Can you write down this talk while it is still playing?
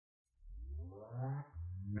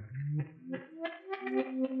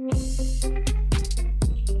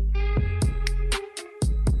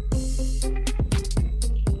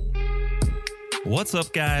What's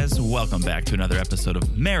up, guys? Welcome back to another episode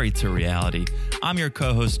of Married to Reality. I'm your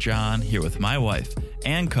co-host, John, here with my wife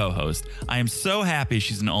and co-host. I am so happy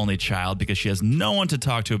she's an only child because she has no one to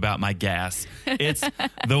talk to about my gas. It's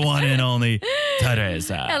the one and only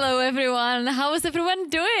Teresa. Hello, everyone. How is everyone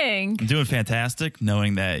doing? I'm doing fantastic,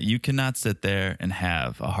 knowing that you cannot sit there and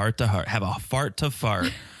have a heart-to-heart, have a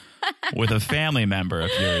fart-to-fart with a family member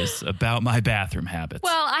of yours about my bathroom habits.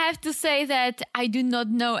 Well, I have to say that I do not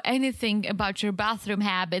know anything about your bathroom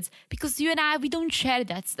habits because you and I, we don't share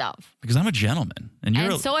that stuff. Because I'm a gentleman.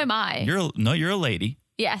 And so am I. You're a lady.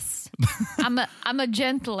 Yes. I'm a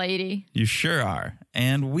gentle lady. You sure are.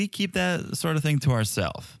 And we keep that sort of thing to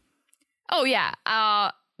ourselves. Oh,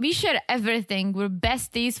 yeah. We share everything. We're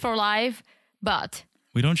besties for life, but...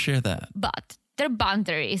 We don't share that. But there are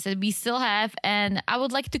boundaries that we still have, and I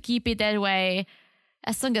would like to keep it that way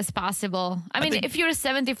as long as possible. I mean, if you're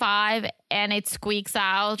 75 and it squeaks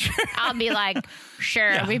out, I'll be like,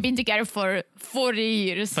 sure, yeah. We've been together for 40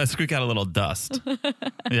 years. I squeak out a little dust.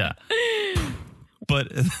 Yeah. But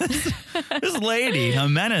this lady,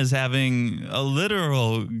 Jimena, is having a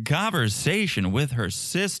literal conversation with her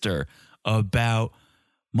sister about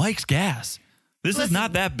Mike's gas. This is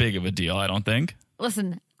not that big of a deal, I don't think.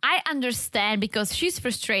 Listen, I understand because she's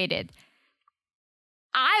frustrated.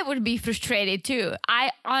 I would be frustrated too. I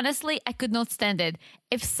could not stand it.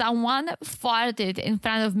 If someone farted in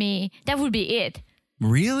front of me, that would be it.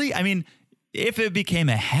 Really? I mean, if it became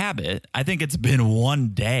a habit, I think it's been one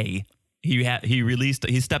day. He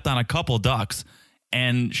stepped on a couple ducks,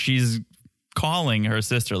 and she's calling her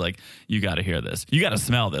sister like, you got to hear this. You got to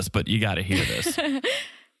smell this, but you got to hear this.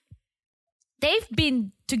 They've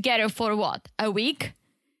been together for what? A week?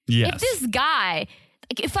 Yes. If this guy,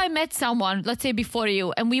 if I met someone, let's say before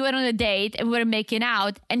you, and we went on a date and we were making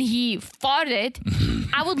out and he farted,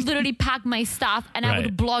 I would literally pack my stuff and I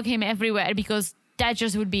would blog him everywhere because that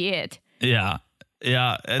just would be it. Yeah.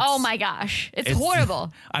 Yeah. Oh my gosh. It's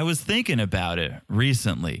horrible. I was thinking about it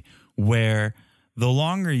recently where the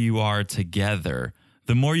longer you are together,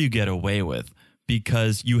 the more you get away with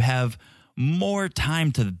because you have more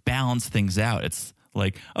time to balance things out. It's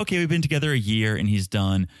like, okay, we've been together a year and he's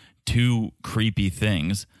done 2 creepy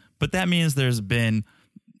things, but that means there's been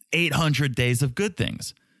 800 days of good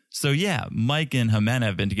things. So yeah, Mike and Jimena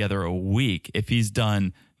have been together a week. If he's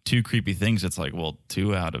done 2 creepy things, it's like, well,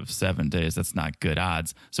 2 out of 7 days, that's not good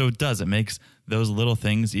odds. So it makes those little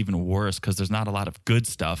things even worse because there's not a lot of good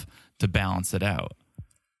stuff to balance it out.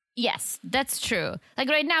 Yes, that's true. Like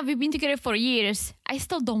right now, we've been together for years. I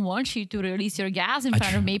still don't want you to release your gas in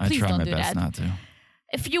front of me. Please don't do that. I try my best not to.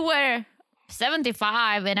 If you were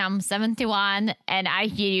 75 and I'm 71 and I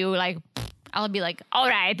hear you like, I'll be like, all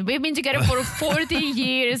right, we've been together for 40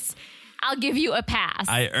 years. I'll give you a pass.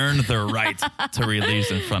 I earned the right to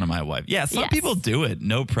release in front of my wife. Yeah, some people do it.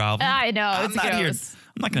 No problem. I know. It's gross.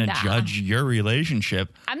 I'm not going to judge your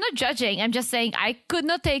relationship. I'm not judging. I'm just saying I could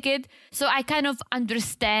not take it. So I kind of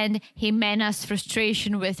understand Jimena's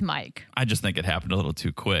frustration with Mike. I just think it happened a little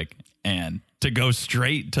too quick. And to go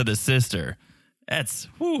straight to the sister,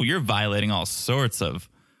 you're violating all sorts of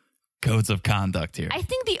codes of conduct here. I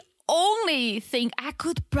think the only thing I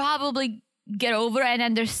could probably get over and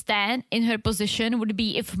understand in her position would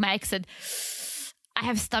be if Mike said, I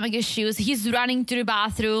have stomach issues. He's running to the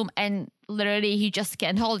bathroom and literally he just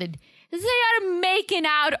can't hold it. They are making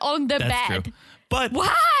out on the bed. True. But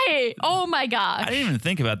why? Oh my gosh. I didn't even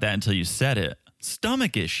think about that until you said it.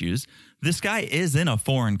 Stomach issues. This guy is in a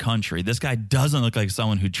foreign country. This guy doesn't look like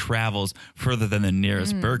someone who travels further than the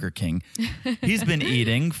nearest Burger King. He's been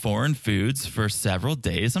eating foreign foods for several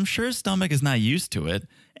days. I'm sure his stomach is not used to it.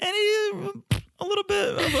 And a little bit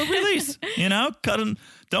of a release,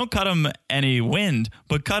 don't cut him any wind,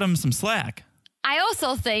 but cut him some slack. I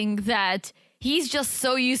also think that he's just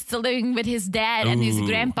so used to living with his dad and his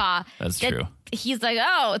grandpa. That's true. He's like,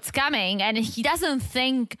 oh, it's coming. And he doesn't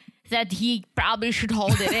think that he probably should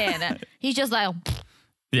hold it in. He's just like...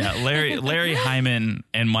 Yeah, Larry, Hyman,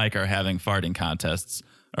 and Mike are having farting contests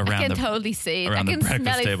around the totally see it. I can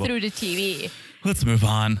smell it table. through the TV. Let's move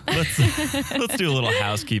on. Let's do a little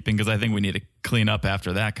housekeeping because I think we need to clean up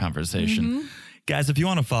after that conversation. Mm-hmm. Guys, if you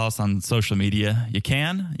want to follow us on social media, you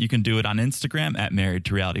can. You can do it on Instagram at Married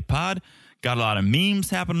to Reality Pod. Got a lot of memes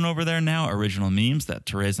happening over there now, original memes that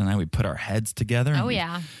Teresa and I, we put our heads together. Oh,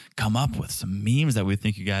 yeah. Come up with some memes that we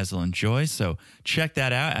think you guys will enjoy. So check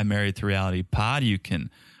that out at Married to Reality Pod. You can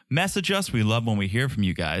message us. We love when we hear from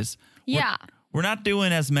you guys. Yeah. We're not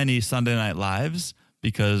doing as many Sunday Night Lives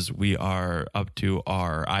because we are up to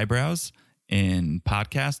our eyebrows in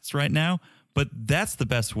podcasts right now. But that's the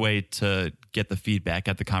best way to get the feedback,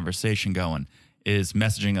 get the conversation going, is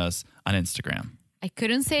messaging us on Instagram. I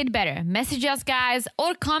couldn't say it better. Message us, guys,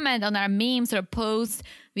 or comment on our memes or posts.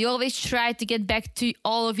 We always try to get back to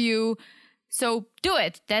all of you. So do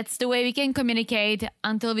it. That's the way we can communicate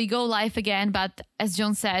until we go live again. But as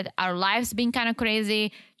John said, our lives been kind of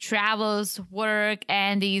crazy. Travels, work,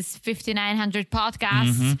 and these 5,900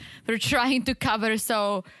 podcasts we're trying to cover.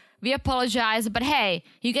 So we apologize. But hey,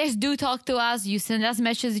 you guys do talk to us. You send us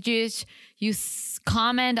messages. You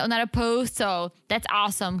comment on our posts. So that's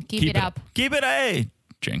awesome. Keep it up. Keep it, hey.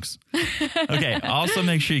 Jinx. Okay. Also,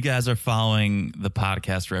 make sure you guys are following the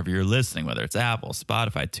podcast wherever you're listening, whether it's Apple,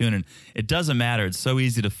 Spotify, TuneIn. It doesn't matter. It's so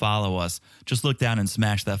easy to follow us. Just look down and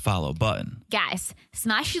smash that follow button. Guys,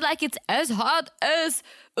 smash it like it's as hot as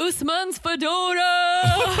Usman's fedora.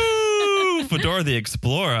 Fedora the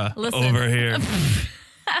Explorer over here.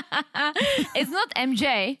 It's not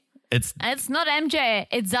MJ. It's not MJ.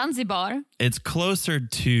 It's Zanzibar. It's closer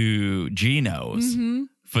to Gino's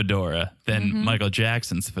fedora than Michael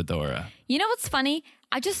Jackson's fedora. You know what's funny?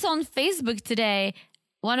 I just saw on Facebook today,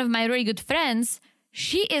 one of my really good friends,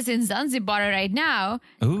 she is in Zanzibar right now.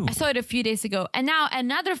 Ooh. I saw it a few days ago. And now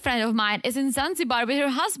another friend of mine is in Zanzibar with her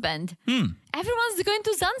husband. Everyone's going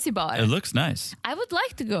to Zanzibar. It looks nice. I would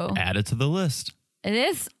like to go. Add it to the list. It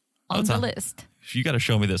is on the list. You got to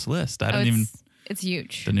show me this list. It's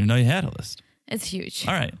huge. Didn't even know you had a list. It's huge.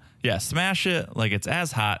 All right. Yeah, smash it like it's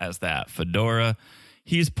as hot as that fedora.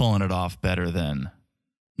 He's pulling it off better than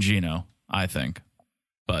Gino, I think.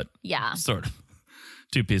 But yeah, sort of.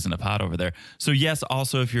 Two peas in a pod over there. So yes,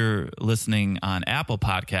 also if you're listening on Apple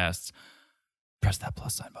Podcasts, press that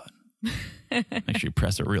plus sign button. Make sure you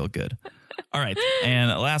press it real good. All right. And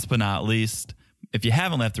last but not least, if you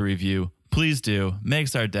haven't left a review, please do.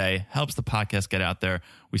 Makes our day, helps the podcast get out there.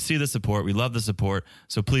 We see the support. We love the support.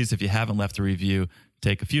 So please, if you haven't left a review,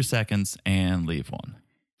 take a few seconds and leave one.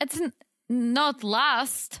 It's not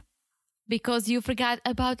last because you forgot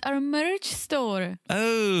about our merch store.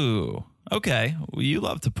 Oh, okay. Well, you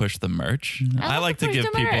love to push the merch. I like to give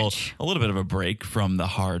people a little bit of a break from the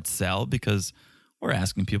hard sell because we're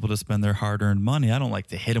asking people to spend their hard-earned money. I don't like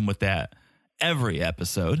to hit them with that every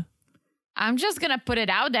episode. I'm just going to put it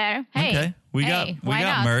out there. Hey, okay. We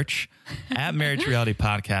got merch at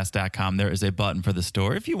marriagerealitypodcast.com. There is a button for the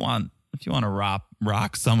store. If you want to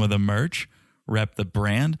rock some of the merch, rep the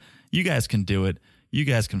brand, you guys can do it. You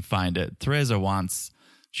guys can find it. Teresa wants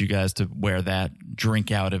you guys to wear that, drink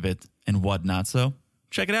out of it and whatnot. So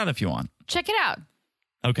check it out if you want. Check it out.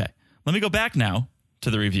 Okay. Let me go back now to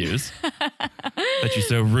the reviews that you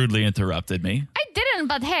so rudely interrupted me. I didn't,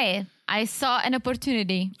 but hey, I saw an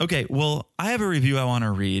opportunity. Okay, well, I have a review I want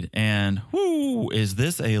to read, and is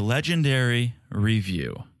this a legendary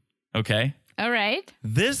review? Okay? All right.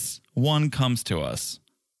 This one comes to us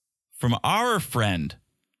from our friend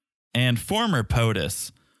and former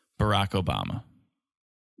POTUS, Barack Obama.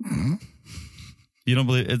 You don't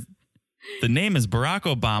believe it? The name is Barack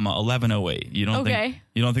Obama 1108. You don't think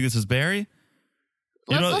this is Barry?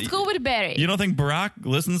 Let's go with Barry. You don't think Barack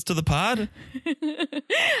listens to the pod?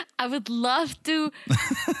 I would love to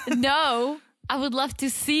know. I would love to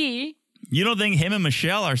see. You don't think him and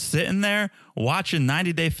Michelle are sitting there watching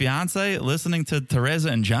 90 Day Fiancé, listening to Teresa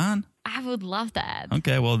and John? I would love that.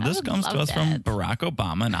 Okay, well, this comes to us from Barack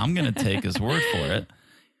Obama, and I'm going to take his word for it.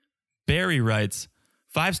 Barry writes,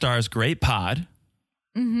 5 stars, great pod.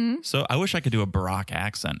 So I wish I could do a Barack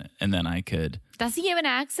accent, and then I could. Does he have an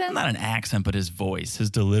accent? Not an accent, but his voice, his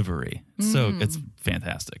delivery. So it's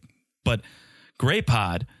fantastic. But great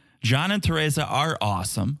pod. John and Teresa are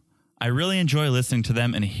awesome. I really enjoy listening to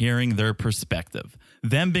them and hearing their perspective.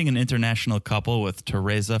 Them being an international couple with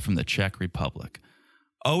Teresa from the Czech Republic.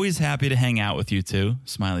 Always happy to hang out with you two.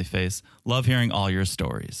 Smiley face. Love hearing all your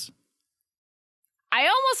stories. I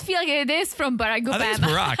almost feel like it is from Barack Obama. I think it's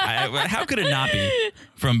Barack. How could it not be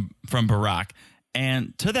from Barack?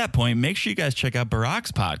 And to that point, make sure you guys check out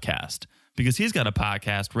Barack's podcast because he's got a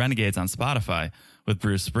podcast, Renegades, on Spotify with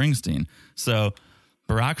Bruce Springsteen. So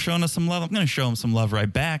Barack showing us some love. I'm going to show him some love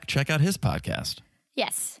right back. Check out his podcast.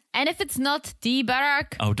 Yes. And if it's not the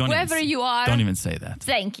Barack, whoever you are. Don't even say that.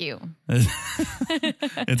 Thank you.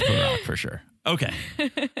 It's Barack for sure. Okay.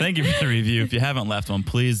 Thank you for the review. If you haven't left one,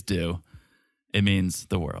 please do. It means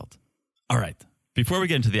the world. All right. Before we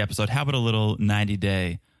get into the episode, how about a little 90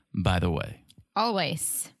 day by the way?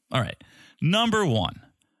 Always. All right. Number 1.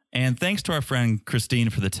 And thanks to our friend Christine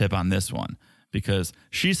for the tip on this one because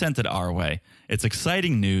she sent it our way. It's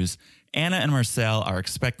exciting news. Anna and Marcel are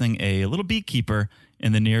expecting a little beekeeper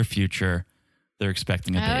in the near future. They're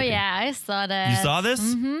expecting a baby. Oh, yeah. I saw that. You saw this?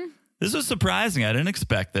 Mm-hmm. This was surprising. I didn't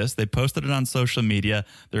expect this. They posted it on social media.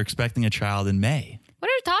 They're expecting a child in May. What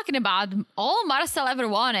are you talking about? All Marcel ever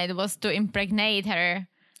wanted was to impregnate her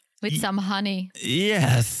with some honey.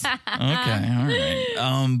 Yes. Okay. All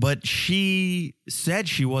right. But she said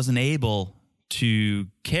she wasn't able to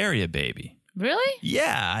carry a baby. Really?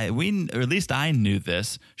 Yeah. Or at least I knew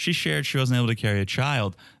this. She shared she wasn't able to carry a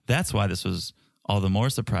child. That's why this was all the more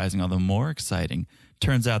surprising, all the more exciting.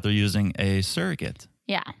 Turns out they're using a surrogate.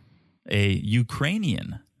 Yeah. A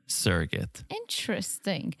Ukrainian surrogate.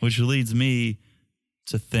 Interesting. Which leads me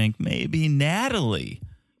to think maybe Natalie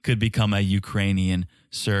could become a Ukrainian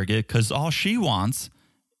surrogate because all she wants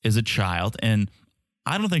is a child. And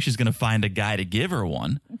I don't think she's going to find a guy to give her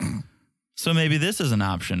one. So maybe this is an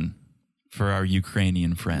option for our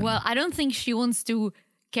Ukrainian friend. Well, I don't think she wants to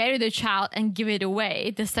carry the child and give it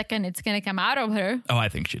away the second it's going to come out of her. Oh, I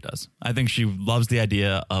think she does. I think she loves the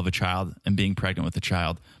idea of a child and being pregnant with a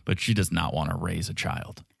child, but she does not want to raise a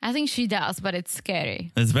child. I think she does, but it's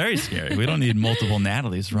scary. It's very scary. We don't need multiple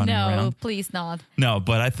Natalies running around. No, please not. No,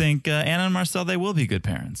 but I think Anna and Marcel, they will be good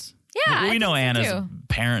parents. Yeah, we know Anna's too.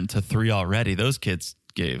 parent to 3 already. Those kids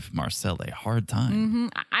gave Marcel a hard time. Mm-hmm.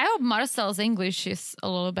 I hope Marcel's English is a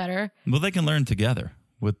little better. Well, they can learn together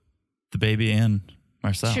with the baby and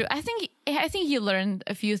Marcel. True. I think he learned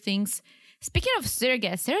a few things. Speaking of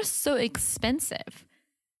surrogates, they're so expensive.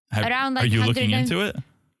 Around like are you 100 looking into it?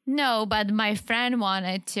 No, but my friend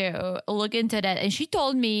wanted to look into that, and she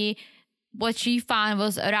told me what she found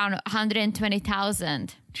was around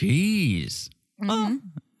 120,000. Jeez. Well,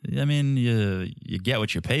 I mean, you get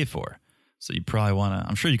what you pay for. So you probably want to,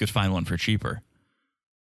 I'm sure you could find one for cheaper.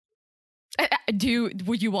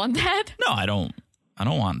 Would you want that? No, I don't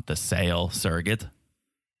want the sale surrogate.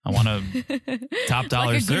 I want a top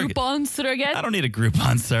dollar like a surrogate. Groupon surrogate? I don't need a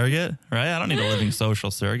Groupon surrogate, right? I don't need a living social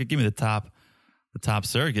surrogate. Give me the top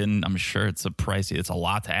surrogate, and I'm sure it's it's a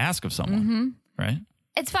lot to ask of someone, right?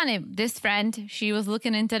 It's funny. This friend, she was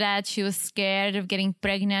looking into that. She was scared of getting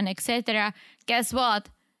pregnant, etc. Guess what?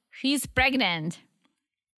 She's pregnant.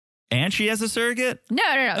 And she has a surrogate? No.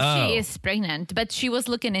 Oh. She is pregnant, but she was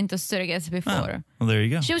looking into surrogates before. Well, there you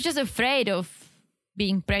go. She was just afraid of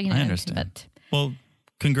being pregnant. I understand. But Well,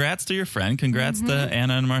 congrats to your friend. Congrats to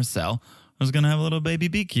Anna and Marcel. I was going to have a little baby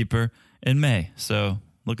beekeeper in May, so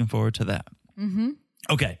looking forward to that.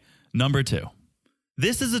 Okay, number 2.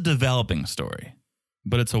 This is a developing story,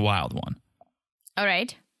 but it's a wild one. all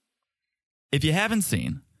right. If you haven't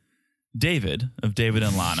seen, David of David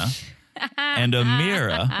and Lana and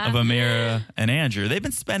Amira of Amira and Andrew, they've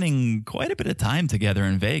been spending quite a bit of time together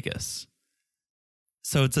in Vegas.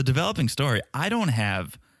 So it's a developing story. I don't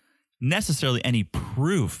have necessarily any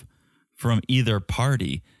proof from either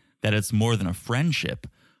party that it's more than a friendship,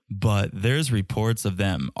 but there's reports of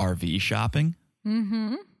them RV shopping,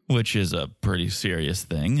 which is a pretty serious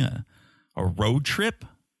thing. A road trip,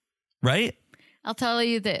 right? I'll tell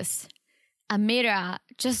you this. Amira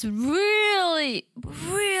just really,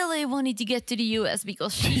 really wanted to get to the U.S.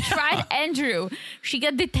 because she tried Andrew. She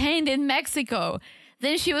got detained in Mexico.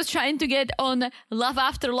 Then she was trying to get on Love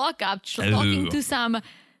After Lockup, talking to some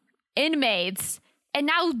inmates. And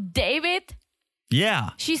now David, Yeah.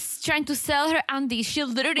 she's trying to sell her undies. She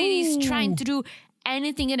literally is trying to do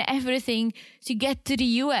anything and everything to get to the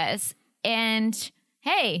U.S. And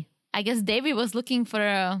hey, I guess David was looking for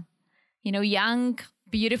a, young,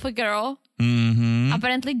 beautiful girl.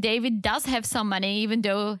 Apparently, David does have some money, even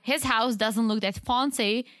though his house doesn't look that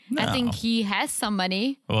fancy. No. I think he has some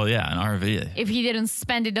money. Well, yeah, an RV. If he didn't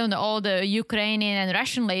spend it on all the Ukrainian and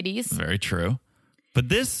Russian ladies. Very true. But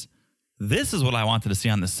this is what I wanted to see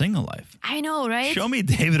on The Single Life. I know, right? Show me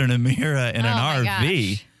David and Amira in an my RV.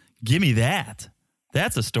 gosh. Give me that.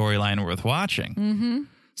 That's a storyline worth watching.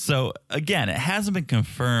 So, again, it hasn't been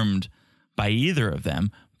confirmed by either of them,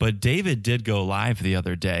 but David did go live the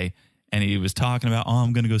other day, and he was talking about,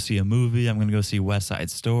 I'm going to go see a movie. I'm going to go see West Side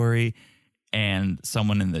Story. And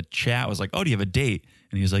someone in the chat was like, do you have a date?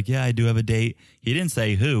 And he was like, yeah, I do have a date. He didn't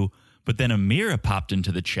say who, but then Amira popped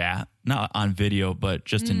into the chat, not on video, but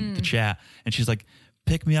just in the chat. And she's like,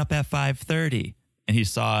 pick me up at 5:30. And he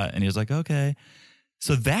saw it, and he was like, okay.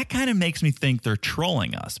 So that kind of makes me think they're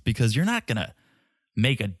trolling us, because you're not going to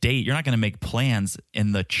make a date. You're not going to make plans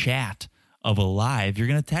in the chat of a live. You're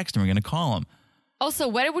going to text him. You're going to call him. Also,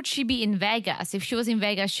 where would she be in Vegas? If she was in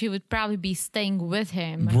Vegas, she would probably be staying with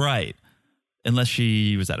him. Right. Unless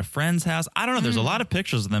she was at a friend's house. I don't know. There's a lot of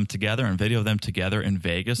pictures of them together and video of them together in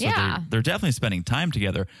Vegas. So Yeah. they're definitely spending time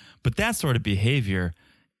together. But that sort of behavior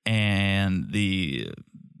and the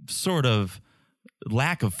sort of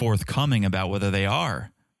lack of forthcoming about whether they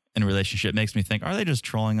are in a relationship makes me think, are they just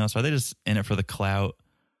trolling us? Are they just in it for the clout?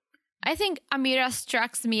 I think Amira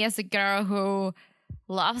strikes me as a girl who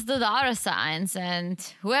loves the dollar signs, and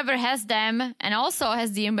whoever has them and also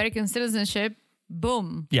has the American citizenship,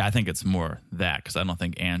 boom. Yeah, I think it's more that because I don't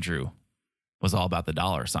think Andrew was all about the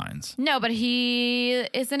dollar signs. No, but he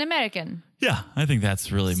is an American. Yeah, I think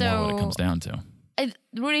that's really more what it comes down to. It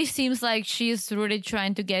really seems like she's really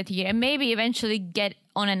trying to get here and maybe eventually get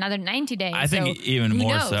on another 90 days. I think so even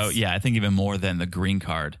more knows? so. Yeah, I think even more than the green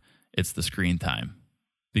card, it's the screen time.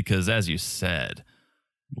 Because as you said,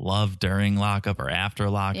 love during lockup or after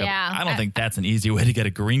lockup. Yeah, I don't think that's an easy way to get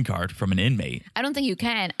a green card from an inmate. I don't think you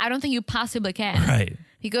can. I don't think you possibly can. Right.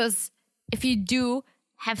 Because if you do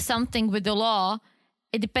have something with the law,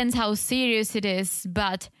 it depends how serious it is.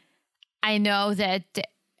 But I know that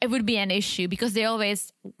it would be an issue because they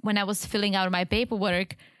always, when I was filling out my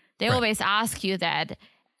paperwork, they always ask you that.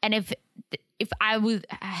 And if I would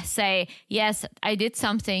say, yes, I did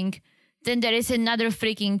something, then there is another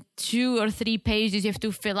freaking 2 or 3 pages you have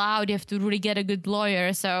to fill out. You have to really get a good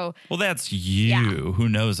lawyer. So, well, that's you. Yeah. Who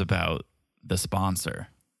knows about the sponsor?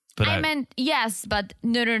 But I meant yes, but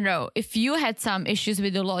no. If you had some issues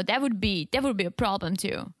with the law, that would be a problem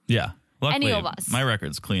too. Yeah. Luckily, Any of us. My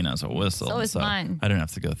record's clean as a whistle. So is mine. I don't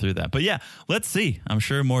have to go through that. But yeah, let's see. I'm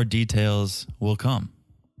sure more details will come.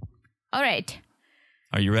 All right.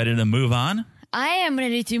 Are you ready to move on? I am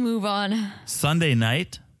ready to move on. Sunday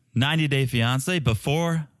night, 90 Day Fiance.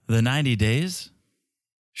 Before the 90 days,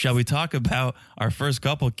 shall we talk about our first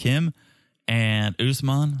couple, Kim and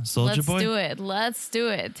Usman, Soulja Boy? Let's do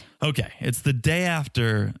it. Okay, it's the day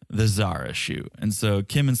after the Zara shoot. And so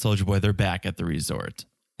Kim and Soulja Boy, they're back at the resort.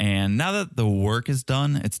 And now that the work is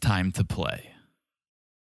done, it's time to play.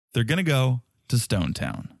 They're going to go to Stone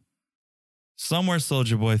Town, somewhere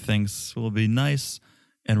Soulja Boy thinks will be nice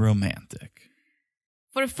and romantic.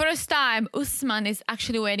 For the first time, Usman is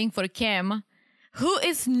actually waiting for Kim, who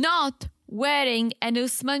is not wearing an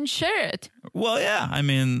Usman shirt. Well, yeah, I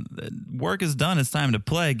mean, work is done. It's time to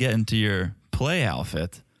play. Get into your play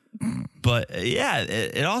outfit. But yeah,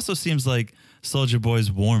 it also seems like Soulja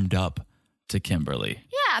Boy's warmed up to Kimberly.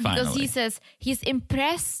 Yeah, because finally. he says he's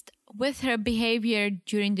impressed with her behavior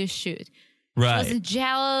during the shoot. Right. She wasn't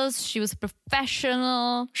jealous. She was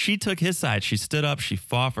professional. She took his side. She stood up. She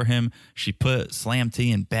fought for him. She put Slam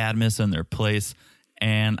T and Badmiss in their place.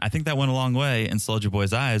 And I think that went a long way in Soulja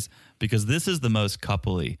Boy's eyes because this is the most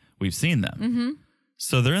coupley we've seen them. Mm-hmm.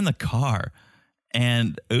 So they're in the car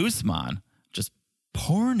and Usman, just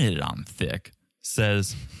pouring it on thick,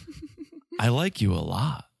 says, I like you a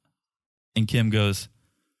lot. And Kim goes,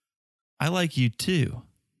 I like you too.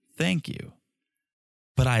 Thank you.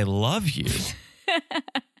 But I love you.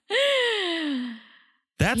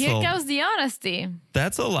 Here goes the honesty.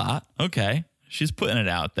 That's a lot. Okay. She's putting it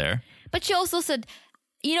out there. But she also said,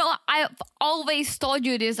 you know, I've always told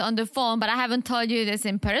you this on the phone, but I haven't told you this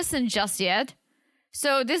in person just yet.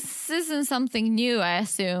 So this isn't something new, I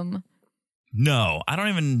assume. No, I don't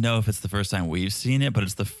even know if it's the first time we've seen it, but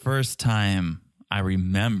it's the first time I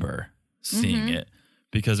remember seeing it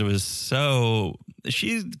because it was so...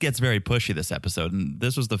 She gets very pushy this episode, and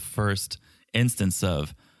this was the first instance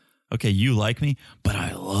of, okay, you like me, but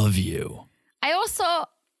I love you.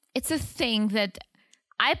 It's a thing that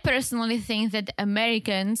I personally think that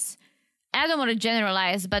Americans, I don't want to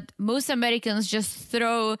generalize, but most Americans just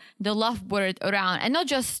throw the love word around, and not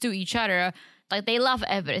just to each other. Like, they love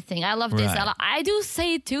everything. I love this. Right. I do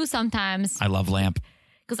say it too sometimes. I love lamp.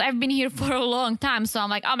 Because I've been here for a long time. So I'm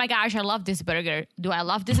like, oh my gosh, I love this burger. Do I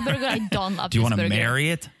love this burger? I don't love Do you this want burger. to marry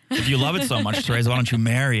it? If you love it so much, Therese, why don't you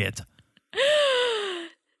marry it?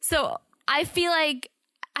 So I feel like,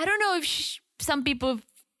 I don't know if some people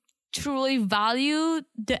truly value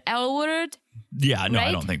the L word. Yeah, no, right?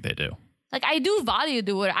 I don't think they do. Like, I do value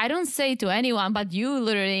the word. I don't say it to anyone but you,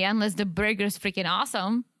 literally, unless the burger's freaking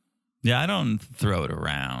awesome. Yeah, I don't throw it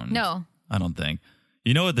around. No. I don't think.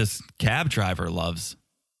 You know what this cab driver loves?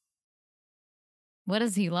 What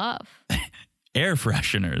does he love? Air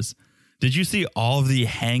fresheners. Did you see all of the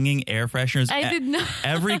hanging air fresheners? I did not.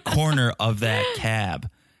 Every corner of that cab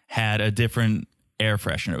had a different air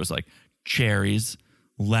freshener. It was like cherries,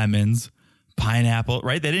 lemons, pineapple,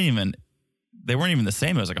 right? They weren't even the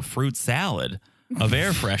same. It was like a fruit salad of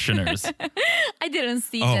air fresheners. I didn't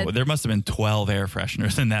see that. Oh, there must have been 12 air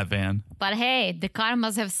fresheners in that van. But hey, the car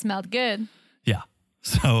must have smelled good. Yeah.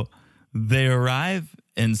 So they arrive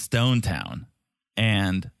in Stone Town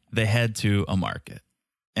and they head to a market.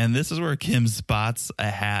 And this is where Kim spots a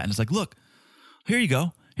hat and it's like, look, here you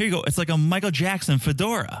go. Here you go. It's like a Michael Jackson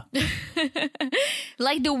fedora.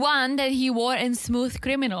 Like the one that he wore in Smooth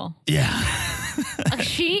Criminal. Yeah. Like,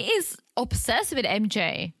 she is obsessed with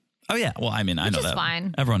MJ. Oh, yeah. Well, I mean, I know Which is that.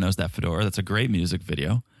 fine. Everyone knows that fedora. That's a great music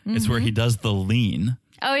video. Mm-hmm. It's where he does the lean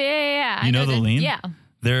Oh, yeah. You know the lean? Yeah.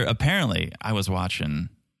 They're apparently, I was watching,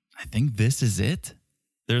 I think This Is It.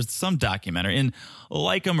 There's some documentary. And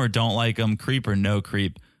like him or don't like him, creep or no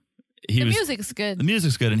creep. The music's good. The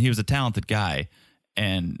music's good. And he was a talented guy.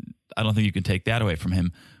 And I don't think you can take that away from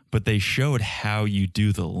him. But they showed how you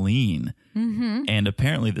do the lean. Mm-hmm. And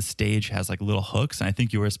apparently the stage has like little hooks. And I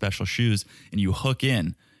think you wear special shoes and you hook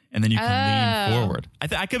in and then you can lean forward.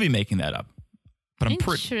 I could be making that up. But I'm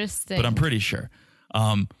pretty sure.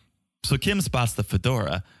 So Kim spots the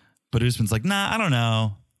fedora, but Usman's like, nah, I don't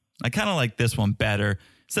know. I kind of like this one better. It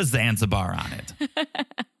says Zanzibar on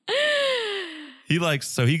it.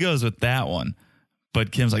 So he goes with that one.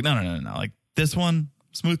 But Kim's like, no. Like this one,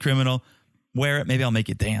 Smooth Criminal, wear it. Maybe I'll make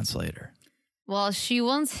you dance later. Well, she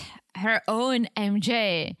wants her own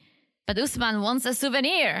MJ, but Usman wants a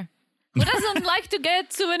souvenir. Who doesn't like to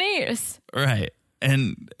get souvenirs? Right.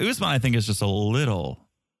 And Usman, I think, is just a little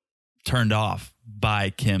turned off by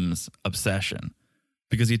Kim's obsession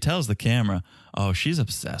because he tells the camera, oh, she's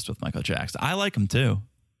obsessed with Michael Jackson. I like him too,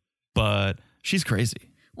 but she's crazy.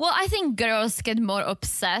 Well, I think girls get more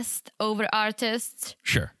obsessed over artists.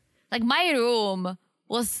 Sure. Like my room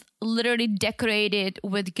was literally decorated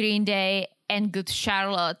with Green Day and Good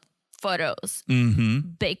Charlotte photos. Mm-hmm.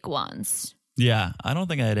 Big ones. Yeah. I don't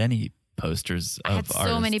think I had any posters of artists. I had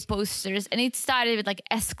so many posters, and it started with like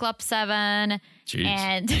S Club 7 Jeez.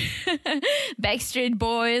 And Backstreet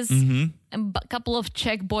Boys and a couple of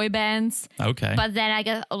Czech boy bands. Okay. But then I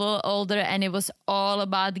got a little older and it was all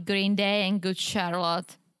about Green Day and Good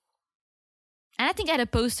Charlotte. And I think I had a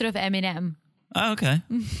poster of Eminem. Oh, okay.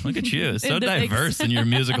 Look at you. So diverse in your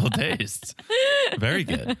musical tastes. Very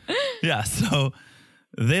good. Yeah. So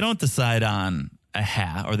they don't decide on a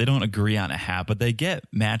hat, or they don't agree on a hat, but they get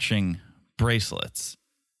matching bracelets.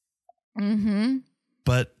 Mm-hmm.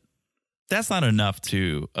 But that's not enough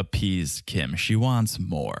to appease Kim. She wants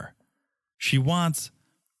more. She wants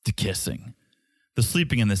the kissing, the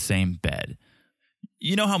sleeping in the same bed.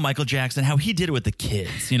 You know how Michael Jackson, how he did it with the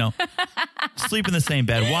kids, sleep in the same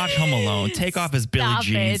bed, watch Home Alone, take off his Billie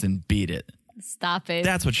Jeans and beat it. Stop it.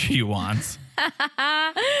 That's what she wants.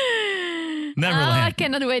 Neverland. I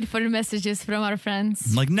cannot wait for the messages from our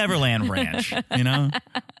friends. Like Neverland Ranch, Usman's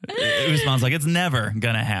like, it's never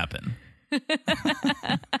going to happen.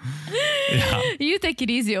 Yeah. You take it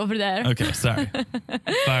easy over there. Okay, sorry.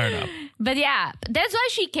 Fired up. But yeah, that's why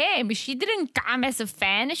she came. She didn't come as a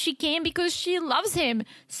fan. She came because she loves him.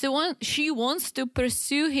 So she wants to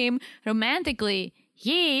pursue him romantically.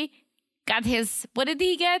 He got what did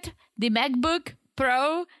he get? The MacBook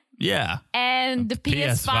Pro. Yeah. And the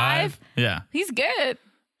PS5. Yeah. He's good.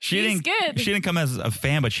 He's good. She didn't come as a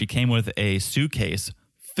fan, but she came with a suitcase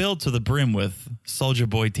filled to the brim with Soulja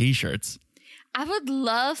Boy t-shirts. I would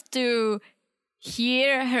love to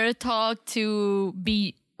hear her talk to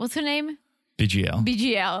what's her name? BGL.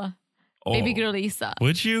 BGL. Oh. Baby Girl Lisa.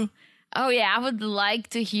 Would you? Oh yeah, I would like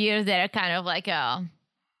to hear their kind of like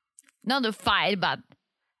not a fight, but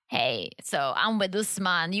hey, so I'm with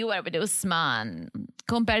Usman, you are with Usman.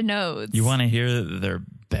 Compare notes. You want to hear their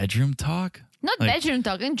bedroom talk? Not bedroom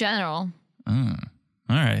talk, in general.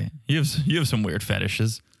 All right. You have some weird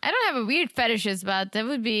fetishes. I don't have a weird fetishes, but that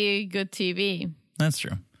would be good TV. That's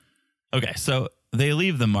true. Okay, so they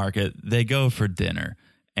leave the market. They go for dinner.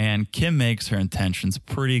 And Kim makes her intentions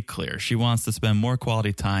pretty clear. She wants to spend more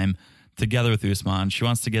quality time together with Usman. She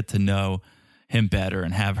wants to get to know him better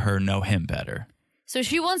and have her know him better. So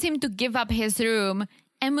she wants him to give up his room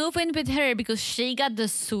and move in with her because she got the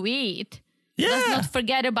suite. Yeah. Let's not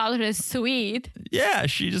forget about her suite. Yeah,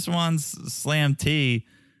 she just wants Slam T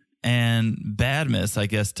and Badmus, I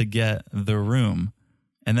guess, to get the room.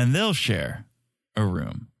 And then they'll share a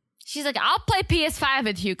room. She's like, I'll play PS5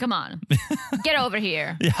 with you. Come on. Get over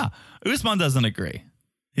here. Yeah. Usman doesn't agree.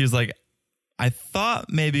 He's like, I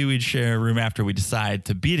thought maybe we'd share a room after we decide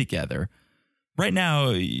to be together. Right now,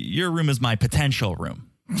 your room is my potential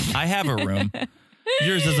room. I have a room.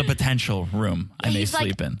 Yours is a potential room I may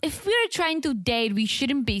sleep in. If we're trying to date, we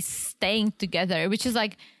shouldn't be staying together, which is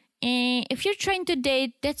like, if you're trying to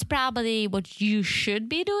date, that's probably what you should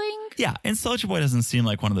be doing. Yeah, and Soulja Boy doesn't seem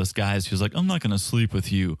like one of those guys who's like, I'm not going to sleep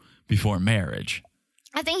with you before marriage.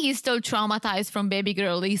 I think he's still traumatized from Baby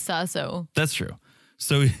Girl Lisa, so. That's true.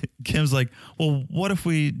 So Kim's like, well, what if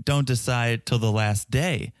we don't decide till the last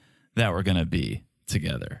day that we're going to be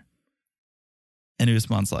together? And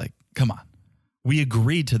Usman's like, come on. We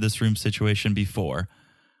agreed to this room situation before.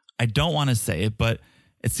 I don't want to say it, but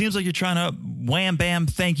it seems like you're trying to wham, bam,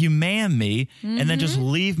 thank you, ma'am me, and then just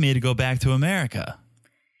leave me to go back to America.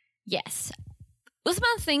 Yes.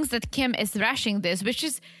 Usman thinks that Kim is rushing this, which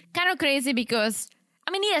is kind of crazy because,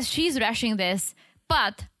 I mean, yes, she's rushing this,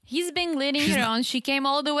 But he's been leading She's her not- on. She came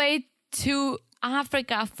all the way to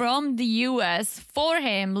Africa from the US for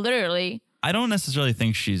him, literally. I don't necessarily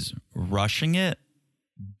think she's rushing it,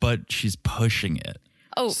 but she's pushing it.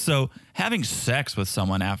 Oh. So having sex with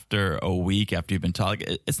someone after a week after you've been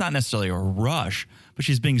talking, it's not necessarily a rush, but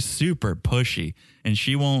she's being super pushy and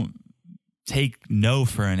she won't take no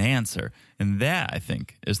for an answer. And that, I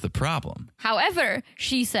think, is the problem. However,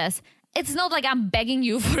 she says, it's not like I'm begging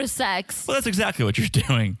you for sex. Well, that's exactly what you're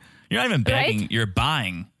doing. You're not even begging, Right? You're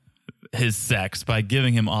buying his sex by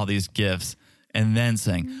giving him all these gifts and then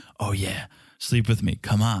saying, oh yeah, sleep with me.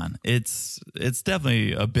 Come on. It's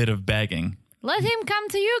definitely a bit of begging. Let him come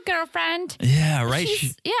to you, girlfriend. Yeah, right.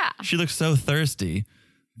 Yeah. She looks so thirsty.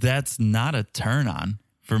 That's not a turn on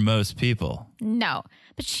for most people. No.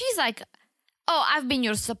 But she's like, oh, I've been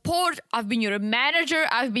your support. I've been your manager.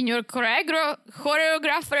 I've been your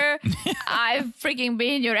choreographer. I've freaking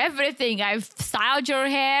been your everything. I've styled your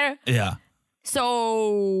hair. Yeah.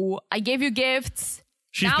 So I gave you gifts.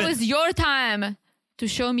 Now is your time to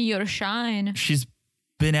show me your shine. She's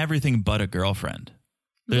been everything but a girlfriend.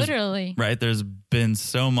 Literally. Right? There's been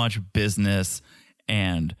so much business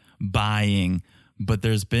and buying, but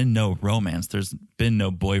there's been no romance. There's been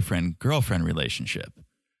no boyfriend-girlfriend relationship.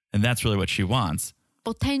 And that's really what she wants.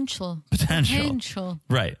 Potential.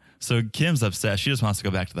 Right. So Kim's upset. She just wants to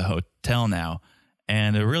go back to the hotel now.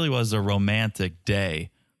 And it really was a romantic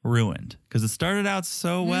day ruined because it started out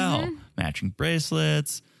so well. Matching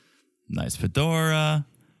bracelets, nice fedora.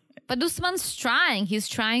 But Usman's trying. He's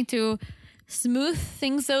trying to smooth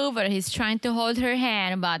things over. He's trying to hold her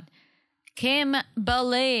hand, but Kim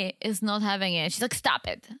Ballet is not having it. She's like, stop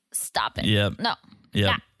it. Stop it. Yep. No. Yep.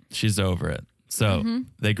 Nah. She's over it. So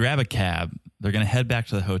they grab a cab. They're going to head back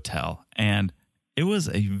to the hotel. And it was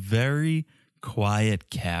a very quiet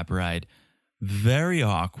cab ride. Very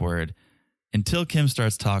awkward. Until Kim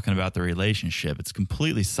starts talking about the relationship, it's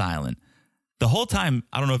completely silent. The whole time,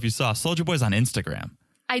 I don't know if you saw, Soulja Boy's on Instagram.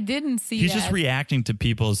 I didn't see He's that. just reacting to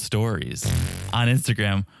people's stories on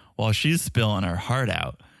Instagram while she's spilling her heart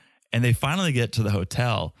out. And they finally get to the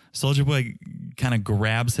hotel. Soulja Boy kind of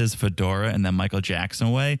grabs his fedora and then Michael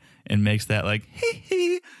Jackson way and makes that like, hee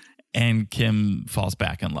hee. And Kim falls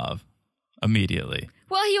back in love immediately.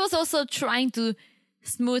 Well, he was also trying to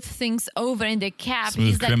smooth things over in the cab. Smooth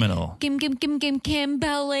He's criminal. Like, Kim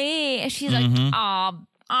Ballet. And she's like,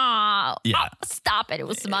 stop it. It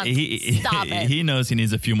was months. Stop it. He knows he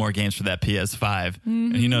needs a few more games for that PS5,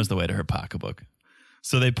 and he knows the way to her pocketbook.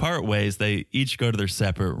 So they part ways. They each go to their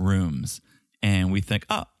separate rooms, and we think,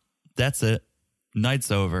 oh, that's it. Night's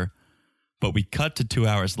over. But we cut to 2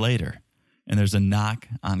 hours later, and there's a knock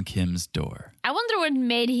on Kim's door. I wonder what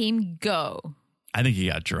made him go. I think he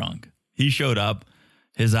got drunk. He showed up.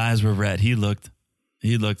 His eyes were red. He looked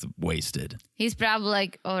wasted. He's probably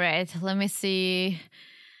like, all right, let me see.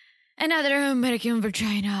 Another American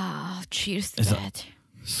vagina. Cheers to that.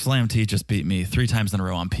 Slam T just beat me 3 times in a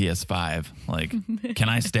row on PS5. Like, can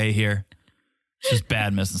I stay here? It's just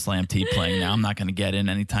bad missing Slam T playing now. I'm not going to get in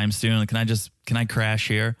anytime soon. Can I crash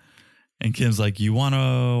here? And Kim's like, you want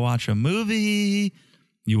to watch a movie?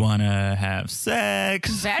 You want to have sex?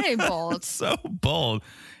 Very bold. So bold.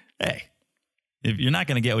 Hey, if you're not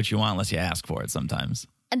going to get what you want unless you ask for it sometimes.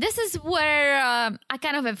 And this is where I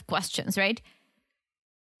kind of have questions, right?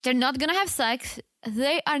 They're not going to have sex.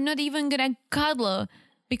 They are not even going to cuddle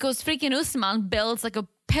because freaking Usman builds like a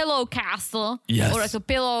pillow castle. Yes. Or like a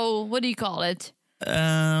pillow, what do you call it?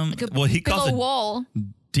 Well, he calls Pillow it wall.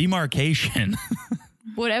 demarcation.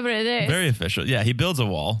 Whatever it is. Very official. Yeah, he builds a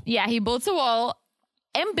wall. Yeah, he builds a wall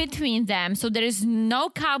in between them. So there is no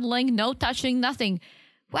cuddling, no touching, nothing.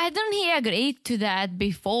 Why didn't he agree to that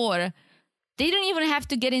before? They didn't even have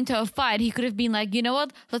to get into a fight. He could have been like, you know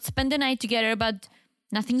what? Let's spend the night together, but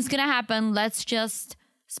nothing's going to happen. Let's just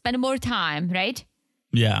spend more time, right?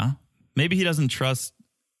 Yeah. Maybe he doesn't trust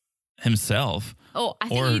himself. Oh, I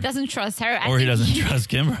think he doesn't trust her. Or he doesn't trust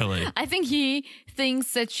Kimberly. I think he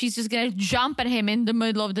thinks that she's just going to jump at him in the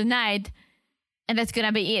middle of the night. And that's going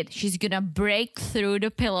to be it. She's going to break through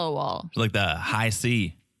the pillow wall. Like the High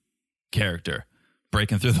C character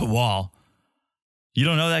breaking through the wall. You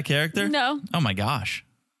don't know that character? No. Oh my gosh.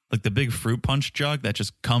 Like the big fruit punch jug that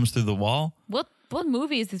just comes through the wall. What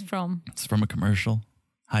movie is this from? It's from a commercial.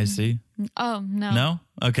 High C. Oh, no. No?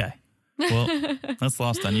 Okay. Well, that's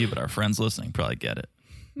lost on you, but our friends listening probably get it.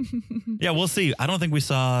 Yeah, we'll see. I don't think we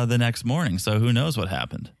saw the next morning, so who knows what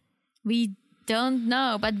happened. We don't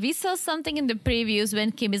know, but we saw something in the previews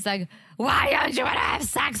when Kim is like, why don't you want to have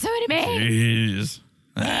sex with me? Jeez.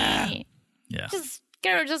 Ah. Yeah.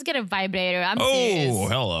 Just get a vibrator. I'm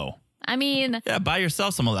serious. Hello. I mean, Yeah, buy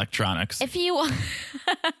yourself some electronics. if you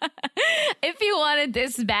if you want it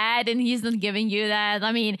this bad and he's not giving you that,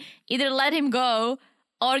 I mean, either let him go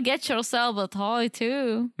or get yourself a toy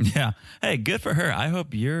too. Yeah. Hey, good for her. I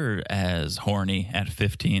hope you're as horny at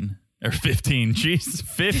 15 or 15. Jeez,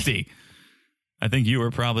 50. I think you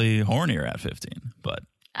were probably hornier at 15, but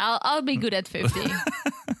I'll be good at 50.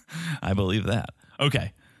 I believe that.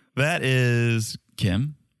 Okay. That is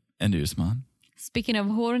Kim and Usman. Speaking of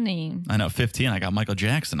horny, I know, 15. I got Michael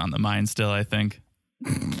Jackson on the mind still, I think.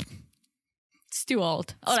 it's too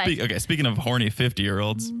old. All right. Okay, speaking of horny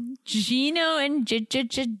 50-year-olds. Gino and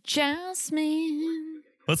Jasmine.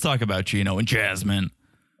 Let's talk about Gino and Jasmine,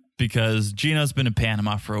 because Gino's been in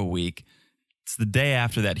Panama for a week. It's the day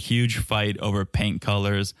after that huge fight over paint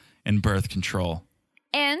colors and birth control.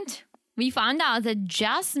 And we found out that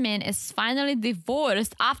Jasmine is finally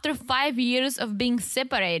divorced after 5 years of being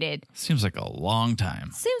separated. Seems like a long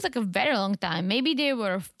time. Seems like a very long time. Maybe they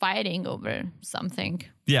were fighting over something.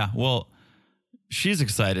 Yeah, well, she's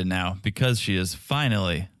excited now because she is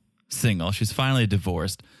finally single. She's finally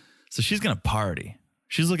divorced. So she's going to party.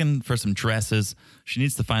 She's looking for some dresses. She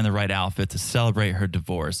needs to find the right outfit to celebrate her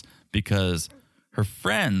divorce because her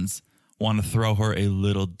friends want to throw her a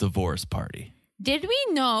little divorce party. Did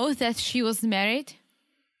we know that she was married?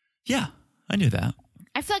 Yeah, I knew that.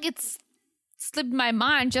 I feel like it's slipped my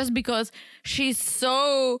mind just because she's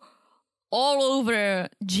so all over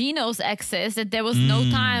Gino's exes that there was no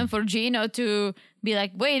time for Gino to be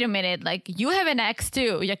like, wait a minute, like you have an ex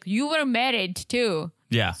too. Like you were married too.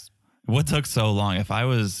 Yeah. What took so long? If I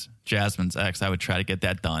was Jasmine's ex, I would try to get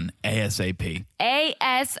that done ASAP.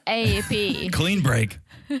 ASAP. Clean break.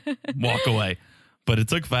 Walk away. But it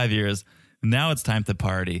took 5 years. Now it's time to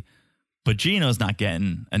party. But Gino's not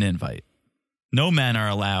getting an invite. No men are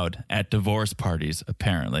allowed at divorce parties,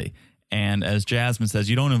 apparently. And as Jasmine says,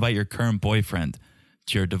 you don't invite your current boyfriend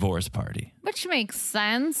to your divorce party. Which makes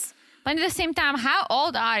sense. But at the same time, how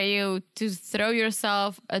old are you to throw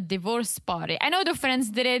yourself a divorce party? I know the friends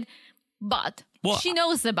did it, but she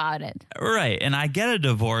knows about it. Right. And I get a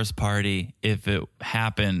divorce party if it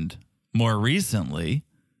happened more recently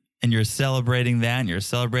and you're celebrating that and you're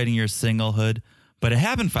celebrating your singlehood. But it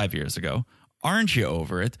happened 5 years ago. Aren't you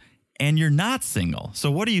over it? And you're not single.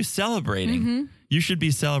 So what are you celebrating? Mm-hmm. You should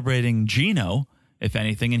be celebrating Gino, if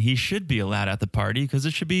anything, and he should be allowed at the party because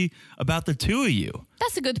it should be about the two of you.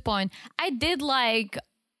 That's a good point. I did like,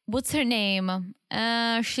 what's her name?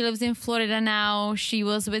 She lives in Florida now. She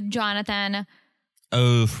was with Jonathan.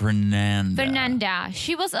 Oh, Fernanda.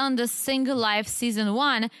 She was on the Single Life season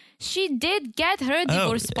 1. She did get her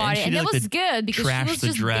divorce party, and that was good because she was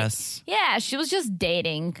just dress. She was just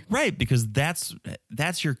dating. Right, because that's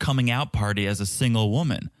your coming out party as a single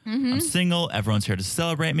woman. Mm-hmm. I'm single. Everyone's here to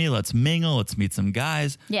celebrate me. Let's mingle. Let's meet some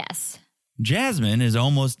guys. Yes. Jasmine is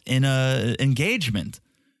almost in a engagement,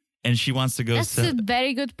 and she wants to go. That's a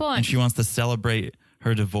very good point. And she wants to celebrate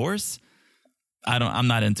her divorce. I'm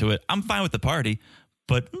not into it. I'm fine with the party.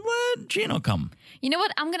 But let Gino come. You know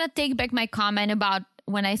what? I'm going to take back my comment about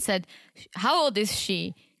when I said, how old is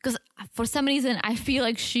she? Because for some reason, I feel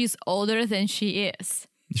like she's older than she is.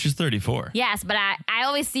 She's 34. Yes, but I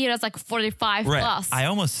always see her as like 45 plus. I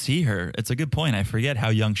almost see her. It's a good point. I forget how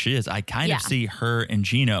young she is. I kind of see her and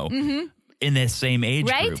Gino in the same age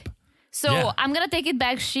group. So I'm going to take it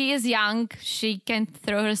back. She is young. She can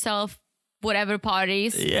throw herself whatever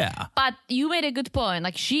parties. Yeah. But you made a good point.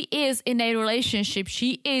 Like, she is in a relationship.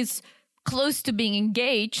 She is close to being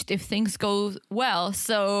engaged if things go well.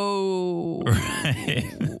 So...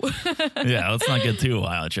 Right. Yeah, let's not get too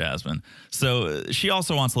wild, Jasmine. So she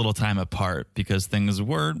also wants a little time apart because things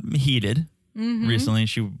were heated recently.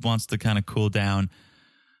 She wants to kind of cool down.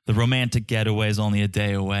 The romantic getaway is only a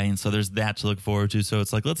day away, and so there's that to look forward to. So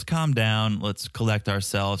it's like, let's calm down, let's collect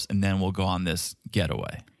ourselves, and then we'll go on this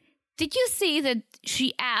getaway. Did you see that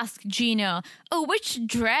she asked Gino, which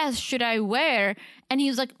dress should I wear? And he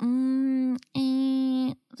was like,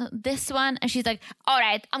 this one. And she's like, all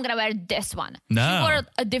right, I'm going to wear this one. No. She wore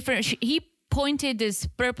a different, he pointed this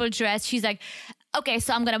purple dress. She's like, okay,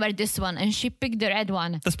 so I'm going to wear this one. And she picked the red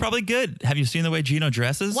one. That's probably good. Have you seen the way Gino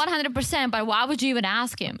dresses? 100%. But why would you even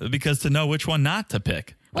ask him? Because to know which one not to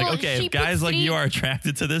pick. Like, well, okay, if guys like you are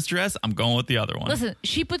attracted to this dress, I'm going with the other one. Listen,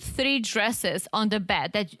 she put 3 dresses on the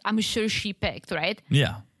bed that I'm sure she picked, right?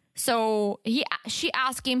 Yeah. So she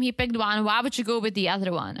asked him, he picked one. Why would you go with the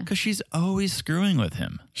other one? Because she's always screwing with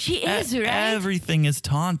him. She is, right? Everything is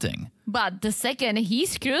taunting. But the second he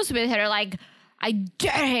screws with her, like, I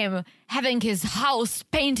dare him having his house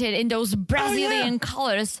painted in those Brazilian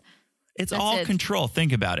colors. It's That's all it. control.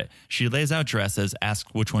 Think about it. She lays out dresses,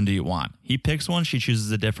 asks which one do you want. He picks one, she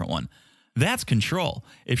chooses a different one. That's control.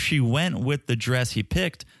 If she went with the dress he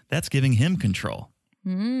picked, that's giving him control.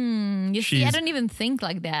 You see, I don't even think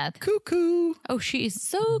like that. Cuckoo. Oh, she is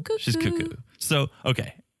so cuckoo. She's cuckoo. So,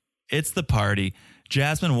 okay, it's the party.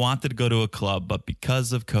 Jasmine wanted to go to a club, but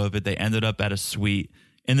because of COVID, they ended up at a suite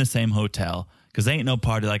in the same hotel because ain't no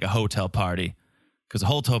party like a hotel party because a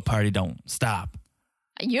hotel party don't stop.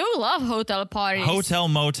 You love hotel parties. Hotel,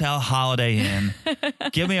 motel, Holiday Inn.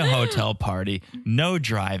 Give me a hotel party. No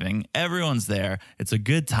driving. Everyone's there. It's a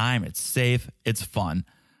good time. It's safe. It's fun.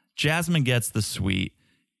 Jasmine gets the suite,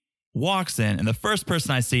 walks in, and the first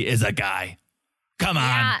person I see is a guy. Come on.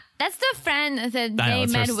 Yeah, that's the friend that they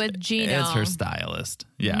met with Gino. It's her stylist.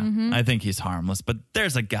 Yeah. I think he's harmless. But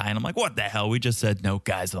there's a guy, and I'm like, what the hell? We just said no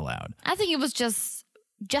guys allowed. I think it was just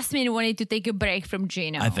Jasmine wanted to take a break from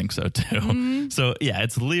Gino. I think so, too. So, yeah,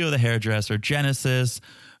 it's Leo the hairdresser, Genesis,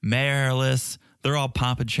 Mayorless. They're all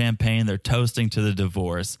popping champagne. They're toasting to the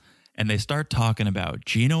divorce. And they start talking about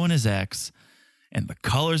Gino and his ex and the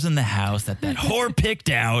colors in the house that whore picked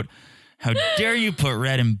out. How dare you put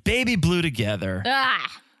red and baby blue together?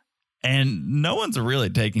 And no one's really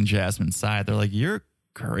taking Jasmine's side. They're like, you're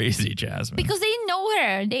crazy, Jasmine. Because they know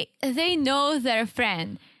her. They know their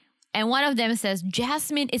friend. And one of them says,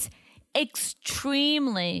 Jasmine is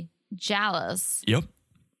extremely jealous. Yep.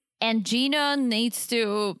 And Gino needs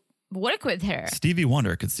to work with her. Stevie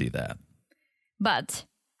Wonder could see that. But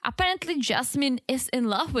apparently Jasmine is in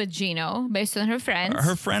love with Gino based on her friends.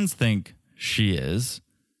 Her friends think she is.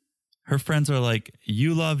 Her friends are like,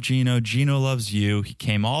 you love Gino. Gino loves you. He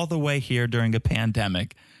came all the way here during a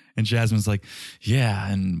pandemic. And Jasmine's like,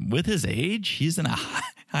 yeah, and with his age, he's in a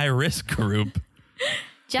high-risk group.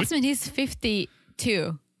 Jasmine, he's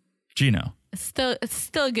 52. Gino. It's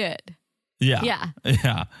still good. Yeah.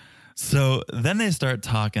 Yeah. So then they start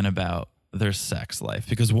talking about their sex life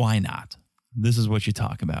because why not? This is what you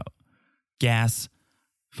talk about. Gas,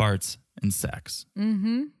 farts, and sex.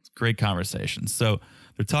 It's a great conversation. So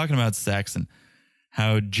they're talking about sex and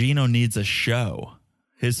how Gino needs a show.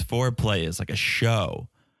 His foreplay is like a show.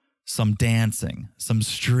 Some dancing, some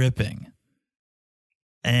stripping.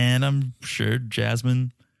 And I'm sure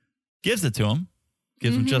Jasmine gives it to him.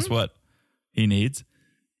 Gives him just what he needs.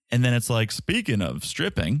 And then it's like, speaking of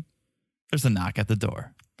stripping, there's a knock at the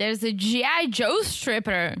door. There's a G.I. Joe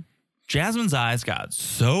stripper. Jasmine's eyes got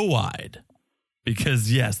so wide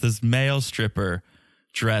because, yes, this male stripper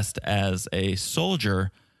dressed as a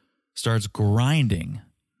soldier starts grinding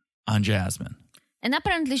on Jasmine. And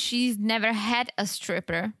apparently she's never had a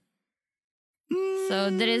stripper. So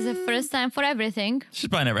there is a first time for everything. She's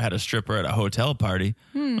probably never had a stripper at a hotel party.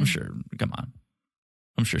 I'm sure. Come on.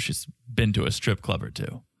 I'm sure she's been to a strip club or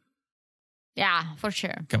two. Yeah, for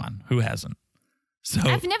sure. Come on. Who hasn't? So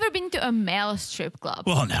I've never been to a male strip club.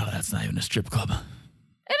 Well, no, that's not even a strip club.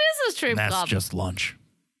 It is a strip club. That's just lunch.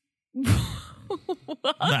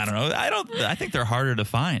 I don't know. I think they're harder to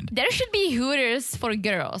find. There should be Hooters for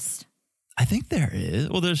girls. I think there is.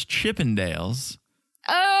 Well, there's Chippendales.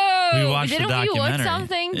 Oh, We watched didn't the we watch documentary.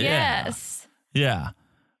 something? Yeah. Yes. Yeah.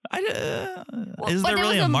 Is there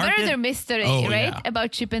really a a market? murder mystery, Oh, right? yeah.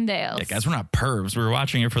 About Chippendales. Yeah, guys, we're not pervs. We're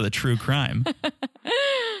watching it for the true crime.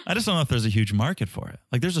 I just don't know if there's a huge market for it.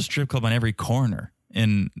 Like, there's a strip club on every corner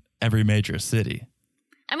in every major city.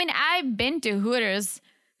 I mean, I've been to Hooters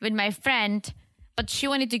with my friend, but she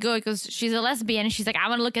wanted to go because she's a lesbian. And she's like, I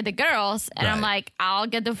want to look at the girls. And I'm Right. like, I'll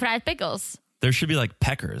get the fried pickles. There should be like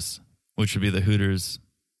Peckers, which would be the Hooters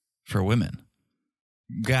for women.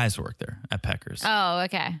 Guys work there at Peckers. Oh,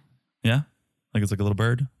 okay. Yeah? Like it's like a little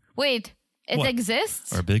bird? Wait, it What?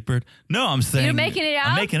 exists? Or a big bird? No, I'm saying... You're making it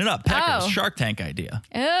I'm up? making it up. Peckers. Oh. Shark Tank idea.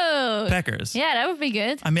 Oh. Peckers. Yeah, that would be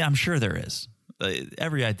good. I mean, I'm sure there is.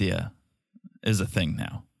 Every idea is a thing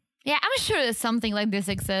now. Yeah, I'm sure that something like this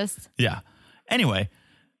exists. Yeah. Anyway,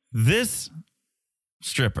 this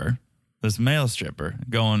stripper, this male stripper,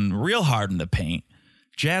 going real hard in the paint.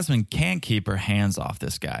 Jasmine can't keep her hands off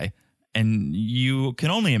this guy. And you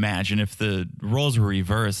can only imagine if the roles were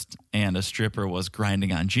reversed and a stripper was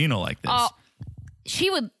grinding on Gino like this. Oh, she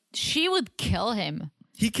would kill him.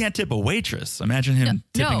 He can't tip a waitress. Imagine him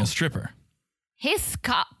tipping no. a stripper.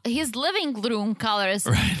 His living room colors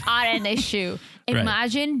Right. are an issue. Right.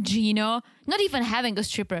 Imagine Gino not even having a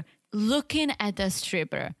stripper, looking at the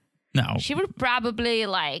stripper. No. She would probably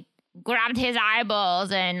like grab his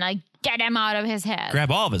eyeballs and like get him out of his head.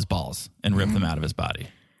 Grab all of his balls and rip them out of his body.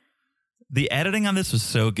 The editing on this was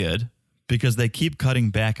so good because they keep cutting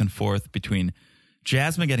back and forth between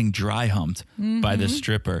Jasmine getting dry humped by this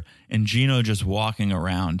stripper and Gino just walking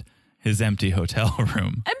around his empty hotel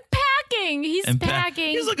room. And packed packing. He's packing.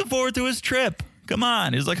 He's looking forward to his trip. Come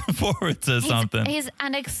on. He's looking forward to something. His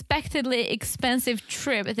unexpectedly expensive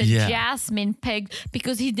trip that Yeah. Jasmine picked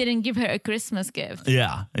because he didn't give her a Christmas gift.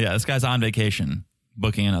 Yeah. This guy's on vacation,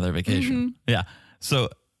 booking another vacation. Yeah. So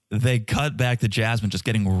they cut back to Jasmine just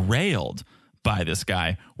getting railed by this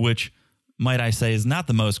guy, which, might I say, is not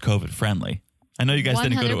the most COVID friendly. I know you guys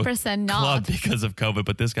didn't go to a 100% club not. because of COVID,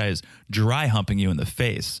 but this guy is dry humping you in the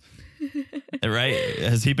face. Right?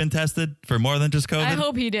 Has he been tested for more than just COVID? I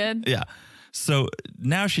hope he did. Yeah. So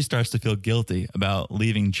now she starts to feel guilty about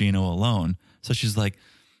leaving Gino alone. So she's like,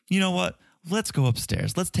 you know what? Let's go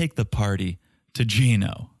upstairs. Let's take the party to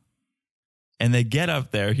Gino. And they get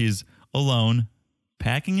up there. He's alone,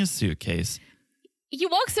 packing his suitcase. He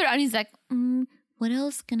walks around. He's like, what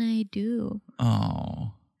else can I do?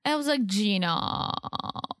 Oh. I was like, Gino.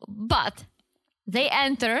 But they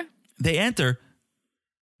enter.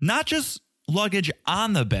 Not just luggage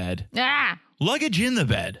on the bed, luggage in the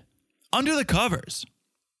bed, under the covers.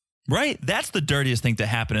 Right? That's the dirtiest thing to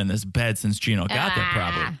happen in this bed since Gino got there,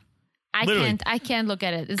 probably. I can't look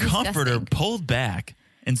at it. It's comforter disgusting. pulled back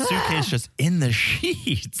and suitcase just in the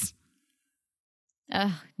sheets.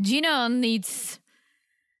 Gino needs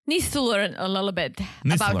to learn a little bit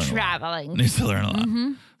about traveling. Needs to learn a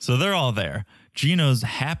lot. So they're all there. Gino's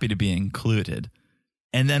happy to be included.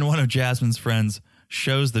 And then one of Jasmine's friends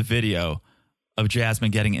shows the video of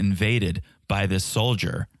Jasmine getting invaded by this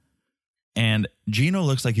soldier. And Gino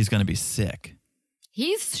looks like he's going to be sick.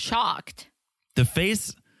 He's shocked. The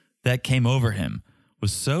face that came over him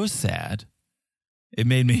was so sad. It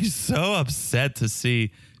made me so upset to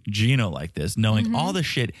see Gino like this, knowing all the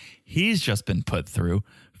shit he's just been put through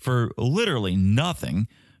for literally nothing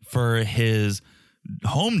for his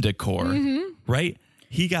home decor, right?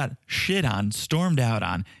 He got shit on, stormed out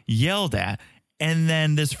on, yelled at, and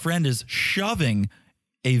then this friend is shoving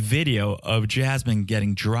a video of Jasmine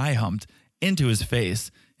getting dry humped into his face,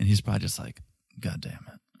 and he's probably just like, God damn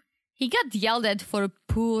it. He got yelled at for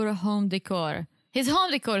poor home decor. His home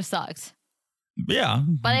decor sucks. Yeah.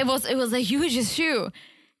 But it was a huge issue.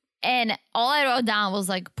 And all I wrote down was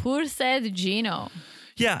like, poor said Gino.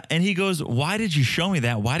 Yeah, and he goes, why did you show me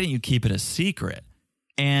that? Why didn't you keep it a secret?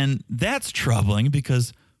 And that's troubling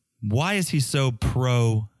because why is he so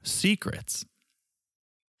pro secrets?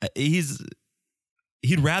 He'd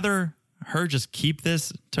rather her just keep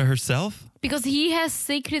this to herself? Because he has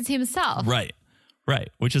secrets himself. Right,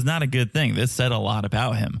 which is not a good thing. This said a lot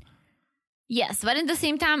about him. Yes, but at the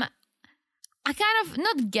same time, I kind of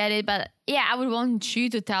not get it, but yeah, I would want you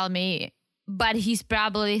to tell me. But he's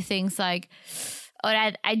probably thinks like, all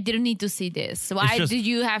right, I didn't need to see this. Why did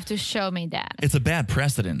you have to show me that? It's a bad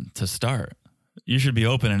precedent to start. You should be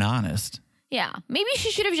open and honest. Yeah, maybe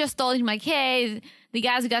she should have just told him like, hey, the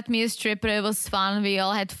guys got me a stripper. It was fun. We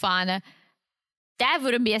all had fun. That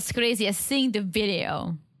wouldn't be as crazy as seeing the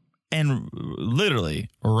video. And literally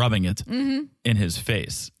rubbing it in his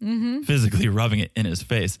face. Physically rubbing it in his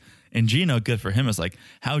face. And Gino, good for him, is like,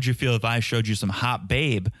 how would you feel if I showed you some hot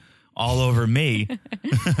babe all over me,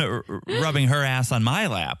 rubbing her ass on my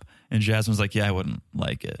lap? And Jasmine's like, yeah, I wouldn't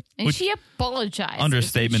like it. And she apologized.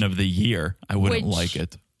 Understatement of the year. I wouldn't like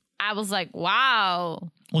it. I was like,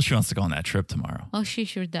 wow. Well, she wants to go on that trip tomorrow. Oh, she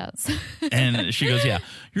sure does. And she goes, yeah,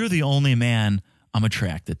 you're the only man I'm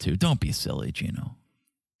attracted to. Don't be silly, Gino.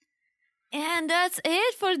 And that's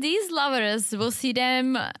it for these lovers. We'll see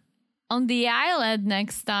them on the island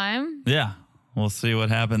next time. Yeah, we'll see what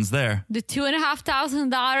happens there. The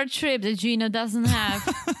 $2,500 trip that Gino doesn't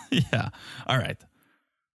have. Yeah. All right.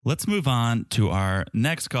 Let's move on to our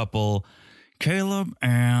next couple, Caleb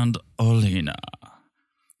and Olena.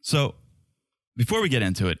 So before we get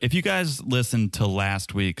into it, if you guys listened to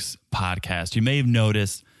last week's podcast, you may have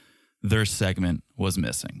noticed their segment was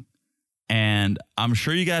missing. And I'm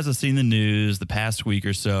sure you guys have seen the news the past week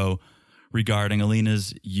or so regarding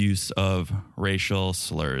Olena's use of racial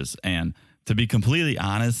slurs. And to be completely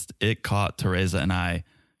honest, it caught Teresa and I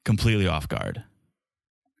completely off guard.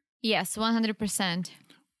 Yes, 100%.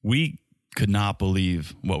 We could not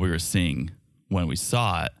believe what we were seeing when we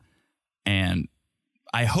saw it. And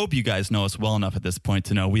I hope you guys know us well enough at this point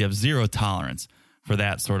to know we have zero tolerance for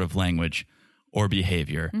that sort of language or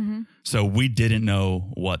behavior. So we didn't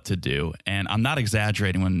know what to do. And I'm not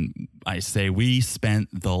exaggerating when I say we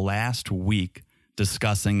spent the last week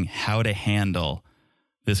discussing how to handle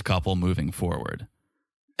this couple moving forward.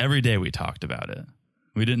 Every day we talked about it.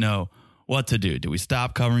 We didn't know what to do. Do we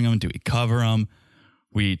stop covering them? Do we cover them?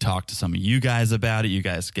 We talked to some of you guys about it. You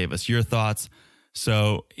guys gave us your thoughts.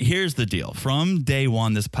 So here's the deal. From day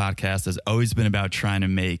one, this podcast has always been about trying to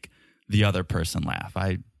make the other person laugh.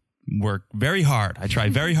 I work very hard. I try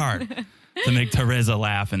very hard to make Teresa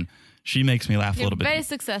laugh, and she makes me laugh a little bit. Very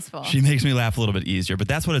successful. She makes me laugh a little bit easier, but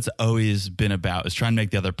that's what it's always been about, is trying to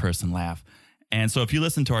make the other person laugh. And so if you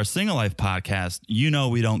listen to our Single Life podcast, you know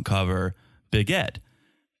we don't cover Big Ed,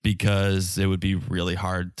 because it would be really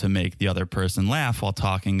hard to make the other person laugh while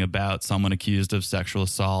talking about someone accused of sexual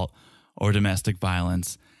assault or domestic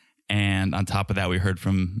violence. And on top of that, we heard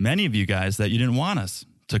from many of you guys that you didn't want us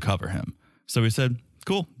to cover him. So we said,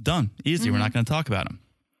 cool, done, easy. We're not going to talk about him.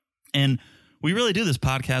 And we really do this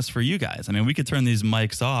podcast for you guys. I mean, we could turn these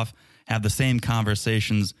mics off, have the same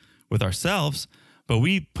conversations with ourselves, but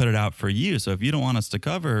we put it out for you. So if you don't want us to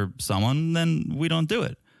cover someone, then we don't do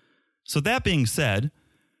it. So that being said,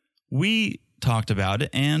 we talked about it,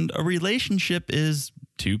 and a relationship is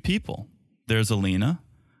two people. There's Alina,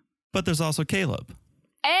 but there's also Caleb.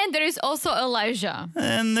 And there is also Elijah.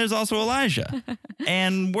 And there's also Elijah.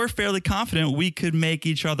 And we're fairly confident we could make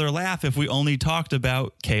each other laugh if we only talked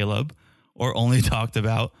about Caleb or only talked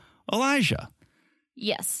about Elijah.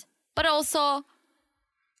 Yes. But also,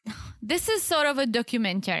 this is sort of a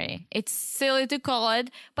documentary. It's silly to call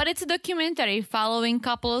it, but it's a documentary following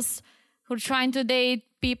couples who are trying to date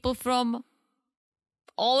people from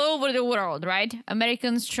all over the world, right?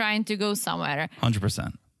 Americans trying to go somewhere.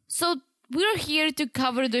 100%. So we're here to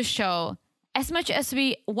cover the show. As much as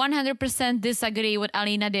we 100% disagree with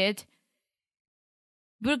Alina did,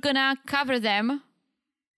 we're gonna cover them,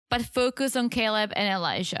 but focus on Caleb and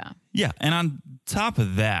Elijah. Yeah, and on top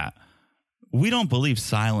of that, we don't believe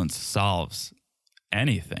silence solves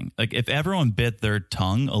anything. Like, if everyone bit their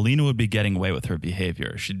tongue, Alina would be getting away with her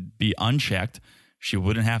behavior. She'd be unchecked. She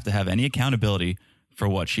wouldn't have to have any accountability for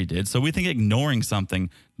what she did. So we think ignoring something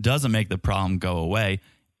doesn't make the problem go away.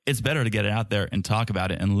 It's better to get it out there and talk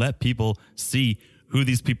about it and let people see who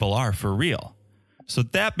these people are for real. So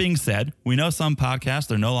that being said, we know some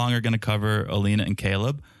podcasts are no longer going to cover Alina and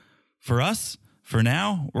Caleb. For us, for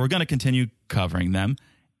now, we're going to continue covering them.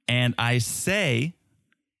 And I say,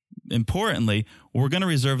 importantly, we're going to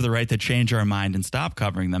reserve the right to change our mind and stop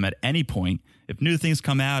covering them at any point. If new things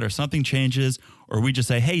come out or something changes, or we just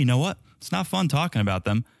say, hey, you know what? It's not fun talking about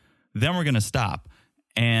them. Then we're going to stop.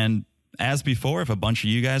 And as before, if a bunch of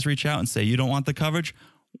you guys reach out and say you don't want the coverage,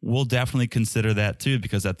 we'll definitely consider that too,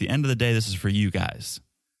 because at the end of the day, this is for you guys.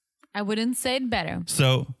 I wouldn't say it better.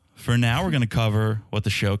 So for now, we're going to cover what the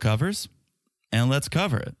show covers, and let's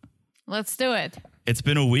cover it. Let's do it. It's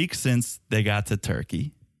been a week since they got to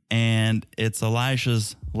Turkey, and it's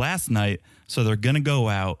Elijah's last night, so they're going to go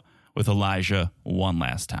out with Elijah one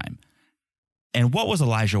last time. And what was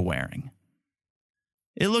Elijah wearing?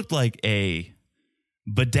 It looked like a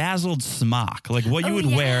bedazzled smock, like what you would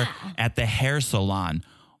wear at the hair salon,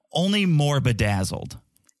 only more bedazzled.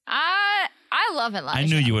 I love Elijah. I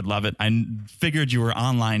knew you would love it. I figured you were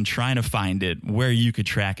online trying to find it where you could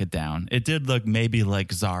track it down. It did look maybe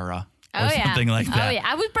like Zara or something like that. Oh, yeah.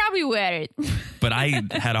 I would probably wear it. But I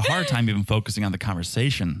had a hard time even focusing on the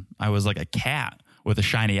conversation. I was like a cat with a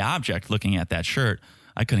shiny object looking at that shirt.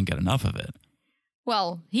 I couldn't get enough of it.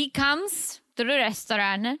 Well, he comes to the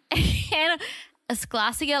restaurant, and as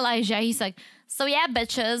classic Elijah, he's like, so yeah,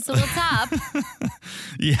 bitches, what's up?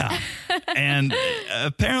 Yeah. And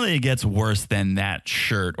apparently it gets worse than that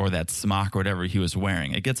shirt or that smock or whatever he was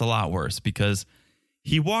wearing. It gets a lot worse because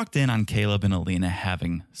he walked in on Caleb and Alina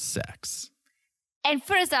having sex. And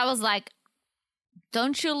first I was like,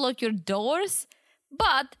 don't you lock your doors?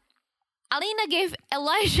 But Alina gave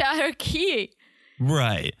Elijah her key.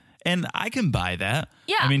 Right. And I can buy that.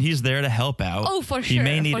 Yeah. I mean, he's there to help out. Oh, for He sure.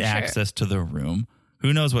 may need access to the room.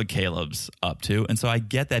 Who knows what Caleb's up to? And so I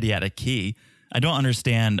get that he had a key. I don't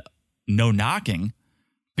understand no knocking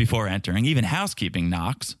before entering. Even housekeeping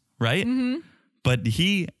knocks, right? Mm-hmm. But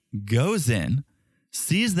he goes in,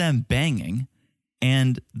 sees them banging,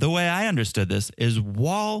 and the way I understood this is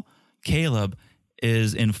while Caleb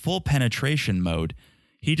is in full penetration mode,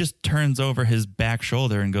 he just turns over his back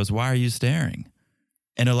shoulder and goes, "Why are you staring?"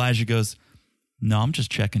 And Elijah goes, "No, I'm just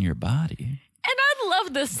checking your body." And I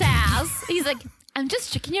love the sass. He's like, I'm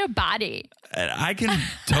just checking your body. And I can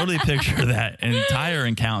totally picture that entire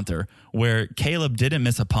encounter where Caleb didn't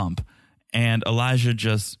miss a pump and Elijah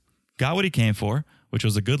just got what he came for, which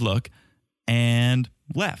was a good look, and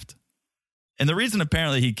left. And the reason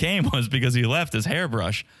apparently he came was because he left his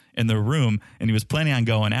hairbrush in the room and he was planning on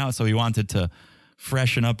going out, so he wanted to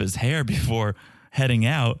freshen up his hair before heading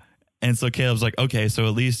out. And so Caleb's like, okay, so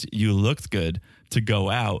at least you looked good to go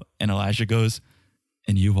out. And Elijah goes,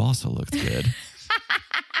 and you also looked good.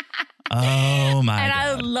 Oh, my and God.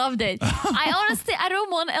 I loved it. I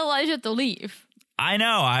don't want Elijah to leave. I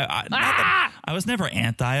know. I was never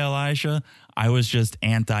anti-Elijah. I was just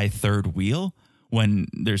anti-third wheel, when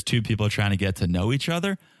there's two people trying to get to know each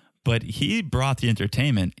other. But he brought the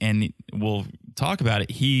entertainment, and we'll talk about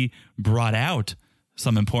it. He brought out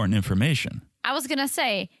some important information. I was going to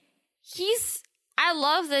say, I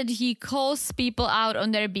love that he calls people out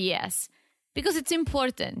on their BS because it's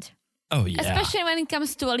important. Oh, yeah. Especially when it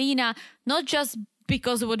comes to Alina, not just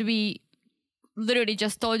because of what we literally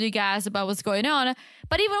just told you guys about what's going on,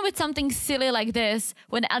 but even with something silly like this,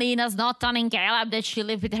 when Alina's not telling Caleb that she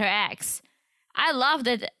lived with her ex. I love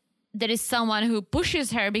that there is someone who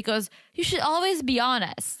pushes her because you should always be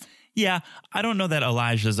honest. Yeah, I don't know that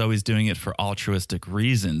Elijah's always doing it for altruistic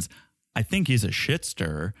reasons. I think he's a shit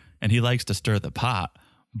stirrer, and he likes to stir the pot.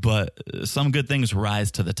 But some good things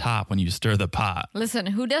rise to the top when you stir the pot. Listen,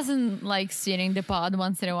 who doesn't like stirring the pot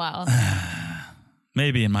once in a while?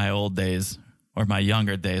 Maybe in my old days or my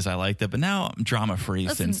younger days I liked it, but now I'm drama-free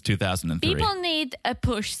since 2003. People need a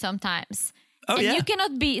push sometimes. Oh, and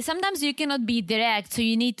yeah. sometimes you cannot be direct, so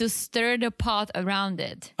you need to stir the pot around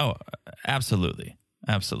it. Oh, absolutely.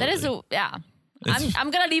 Absolutely. That is, yeah.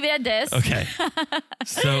 I'm going to leave it at this. Okay.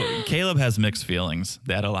 So Caleb has mixed feelings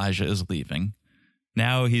that Elijah is leaving.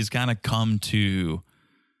 Now he's kind of come to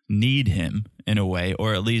need him in a way,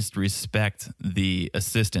 or at least respect the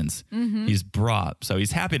assistance he's brought. So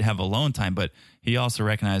he's happy to have alone time, but he also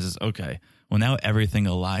recognizes, okay, well, now everything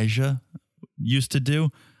Elijah used to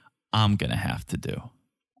do, I'm going to have to do.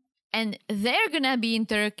 And they're going to be in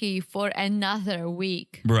Turkey for another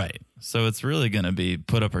week. Right. So it's really going to be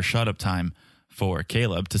put up or shut up time for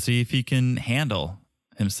Caleb to see if he can handle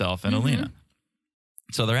himself and Alina.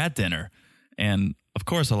 So they're at dinner. And of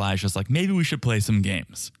course, Elijah's like, maybe we should play some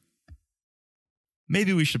games.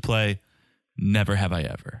 Maybe we should play Never Have I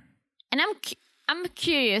Ever. And I'm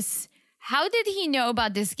curious, how did he know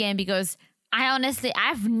about this game? Because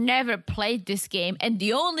I've never played this game. And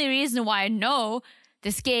the only reason why I know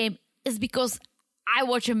this game is because I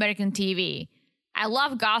watch American TV. I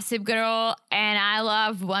love Gossip Girl and I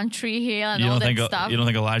love One Tree Hill and all that stuff. You don't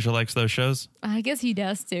think Elijah likes those shows? I guess he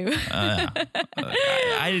does too.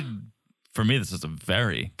 For me, this is a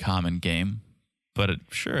very common game, but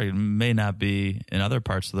it may not be in other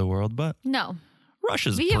parts of the world. But no,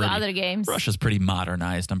 we have other games. Russia's pretty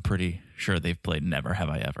modernized. I'm pretty sure they've played Never Have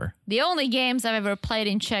I Ever. The only games I've ever played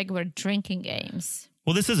in Czech were drinking games.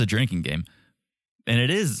 Well, this is a drinking game, and it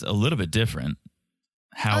is a little bit different.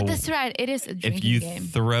 Oh, that's right. It is a drinking game. If you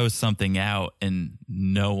throw something out and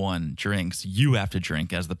no one drinks, you have to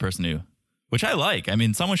drink as the person who, which I like. I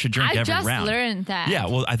mean, someone should drink every round. I just learned that. Yeah,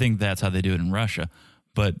 well, I think that's how they do it in Russia.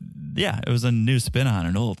 But yeah, it was a new spin on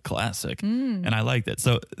an old classic, and I liked it.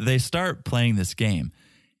 So they start playing this game,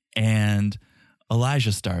 and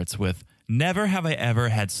Elijah starts with, never have I ever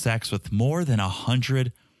had sex with more than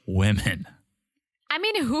 100 women. I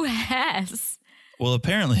mean, who has? Well,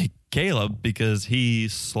 apparently Caleb, because he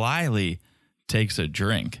slyly takes a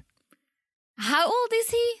drink. How old is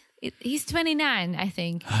he? He's 29, I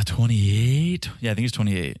think. 28? Yeah, I think he's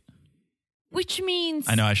 28. Which means...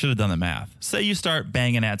 I know, I should have done the math. Say you start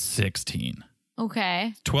banging at 16.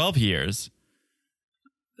 Okay. 12 years.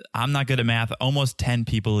 I'm not good at math. Almost 10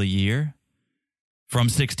 people a year. From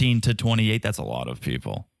 16 to 28, that's a lot of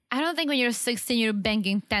people. I don't think when you're 16, you're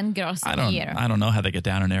banging 10 girls a year. I don't know how they get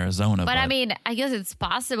down in Arizona. But I mean, I guess it's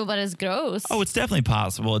possible, but it's gross. Oh, it's definitely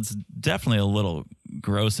possible. It's definitely a little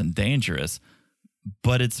gross and dangerous.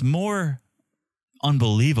 But it's more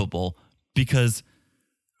unbelievable because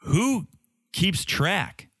who keeps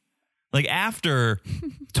track? Like after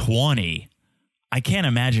 20, I can't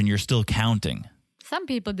imagine you're still counting. Some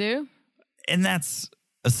people do. And that's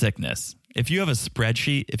a sickness. If you have a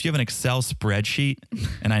spreadsheet, if you have an Excel spreadsheet,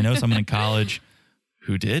 and I know someone in college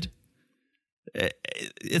who did,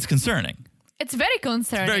 it's concerning. It's very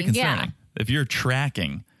concerning. It's very concerning. Yeah. If you're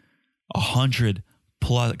tracking 100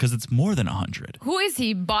 plus, because it's more than 100. Who is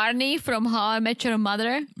he? Barney from How I Met Your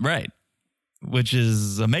Mother? Right. Which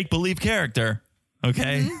is a make-believe character.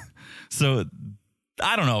 Okay. So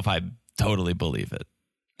I don't know if I totally believe it.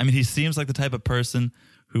 I mean, he seems like the type of person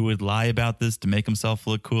who would lie about this to make himself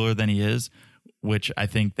look cooler than he is, which I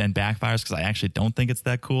think then backfires because I actually don't think it's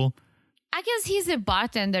that cool. I guess he's a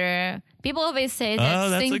bartender. People always say that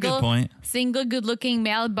that's a good point. Single good-looking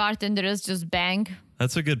male bartenders just bang.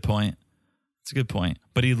 That's a good point. That's a good point.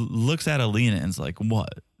 But he looks at Alina and is like,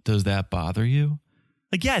 what? Does that bother you?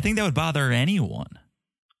 Like, yeah, I think that would bother anyone.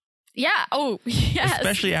 Yeah. Oh, yes.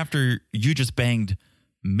 Especially after you just banged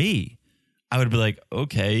me. I would be like,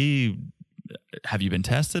 okay, have you been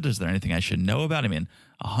tested? Is there anything I should know about? I mean,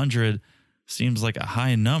 100 seems like a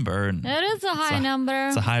high number. And it is a high number.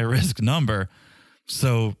 It's a high risk number.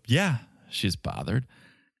 So yeah, she's bothered.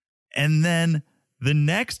 And then the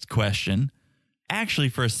next question, actually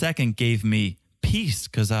for a second gave me peace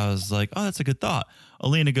because I was like, oh, that's a good thought.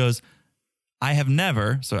 Alina goes, I have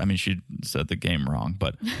never, so I mean, she said the game wrong,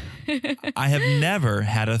 but I have never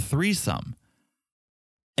had a threesome.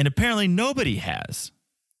 And apparently nobody has,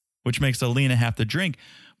 which makes Alina have to drink.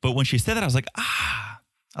 But when she said that, I was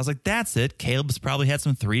like, that's it. Caleb's probably had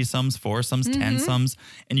some threesomes, foursomes, tensomes,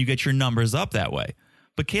 and you get your numbers up that way.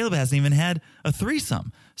 But Caleb hasn't even had a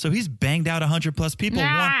threesome. So he's banged out 100 plus people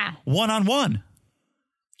one-on-one.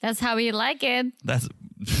 That's how we like it. That's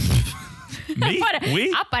me?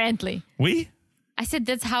 We? Apparently. We? I said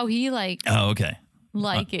that's how he like. Oh, okay.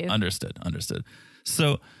 Like it. Understood.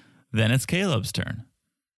 So then it's Caleb's turn.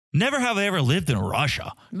 Never have I ever lived in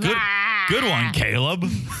Russia. Good one, Caleb.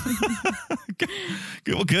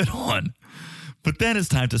 good one. But then it's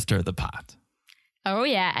time to stir the pot. Oh,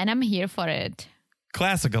 yeah. And I'm here for it.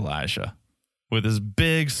 Classic Elijah with his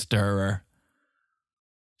big stirrer.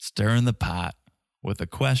 Stirring the pot with a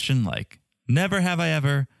question like, never have I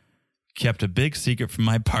ever kept a big secret from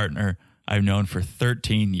my partner I've known for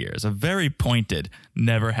 13 years. A very pointed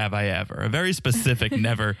never have I ever. A very specific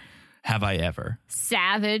never have I ever.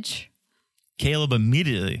 Savage. Caleb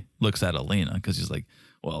immediately looks at Alina because he's like,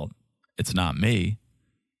 well, it's not me.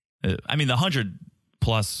 I mean, the 100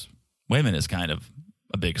 plus women is kind of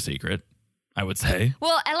a big secret, I would say.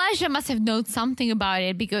 Well, Elijah must have known something about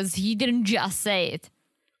it because he didn't just say it.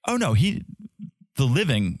 Oh, no. The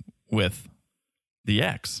living with the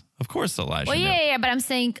ex. Of course, Elijah knew. Yeah, but I'm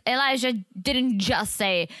saying Elijah didn't just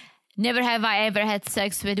say, never have I ever had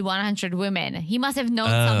sex with 100 women. He must have known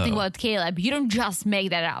something about Caleb. You don't just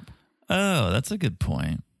make that up. Oh, that's a good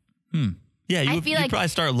point. Yeah, you probably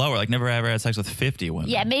start lower, like never ever had sex with 50 women.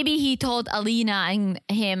 Yeah, maybe he told Alina and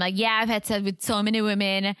him, like, yeah, I've had sex with so many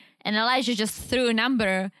women. And Elijah just threw a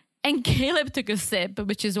number and Caleb took a sip,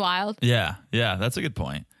 which is wild. Yeah, that's a good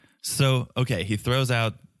point. So, okay, he throws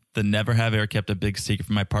out the never have ever kept a big secret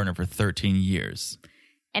from my partner for 13 years.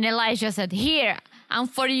 And Elijah said, here, I'm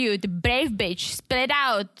for you, the brave bitch. Spit it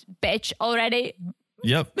out, bitch, already.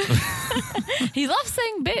 Yep. He loves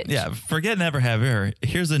saying bitch. Yeah, forget never have ever.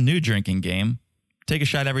 Here's a new drinking game. Take a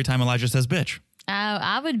shot every time Elijah says bitch.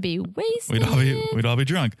 I would be wasted. We'd all be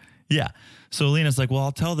drunk. Yeah. So Alina's like, well,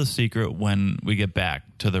 I'll tell the secret when we get back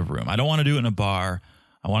to the room. I don't want to do it in a bar.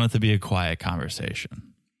 I want it to be a quiet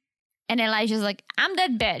conversation. And Elijah's like, I'm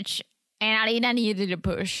that bitch. And Alina needed a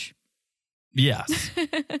push. Yes.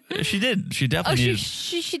 She did. She definitely needed.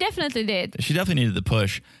 She definitely did. She definitely needed the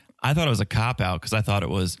push. I thought it was a cop-out because I thought it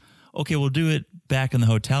was, okay, we'll do it back in the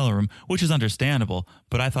hotel room, which is understandable.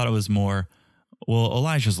 But I thought it was more, well,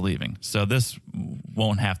 Elijah's leaving, so this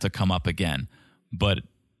won't have to come up again. But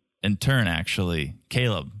in turn, actually,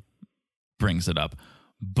 Caleb brings it up.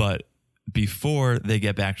 But before they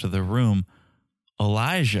get back to the room,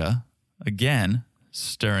 Elijah, again,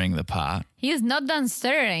 stirring the pot. He is not done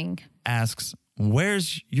stirring. Asks,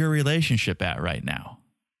 where's your relationship at right now?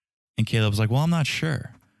 And Caleb's like, well, I'm not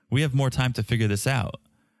sure. We have more time to figure this out.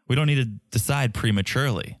 We don't need to decide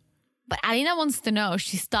prematurely. But Alina wants to know.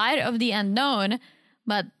 She's tired of the unknown.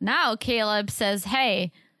 But now Caleb says,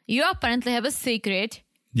 hey, you apparently have a secret.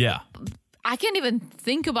 Yeah. I can't even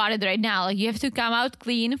think about it right now. Like, you have to come out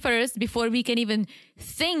clean first before we can even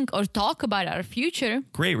think or talk about our future.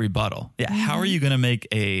 Great rebuttal. Yeah. How are you going to make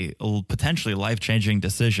a potentially life-changing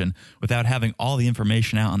decision without having all the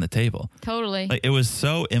information out on the table? Totally. Like, it was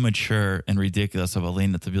so immature and ridiculous of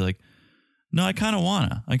Alina to be like, no, I kind of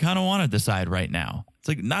want to decide right now. It's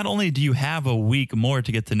like, not only do you have a week more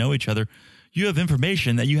to get to know each other, you have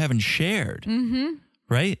information that you haven't shared. Mm-hmm.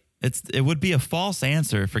 Right? It would be a false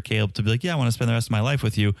answer for Caleb to be like, yeah, I want to spend the rest of my life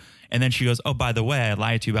with you. And then she goes, oh, by the way, I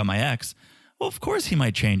lied to you about my ex. Well, of course he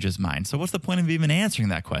might change his mind. So what's the point of even answering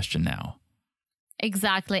that question now?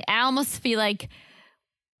 Exactly. I almost feel like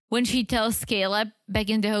when she tells Caleb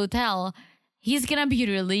back in the hotel, he's going to be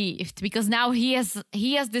relieved because now he has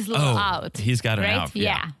this little out. He's got an out.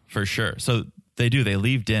 Yeah, for sure. So they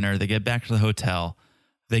leave dinner. They get back to the hotel.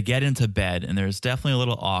 They get into bed and there's definitely a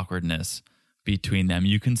little awkwardness between them.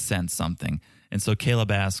 You can sense something. And so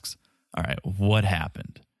Caleb asks, all right, what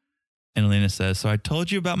happened? And Alina says, so I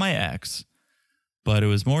told you about my ex, but it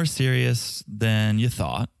was more serious than you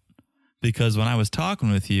thought because when I was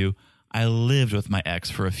talking with you, I lived with my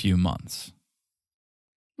ex for a few months.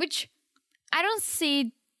 Which I don't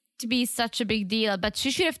see to be such a big deal, but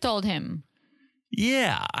she should have told him.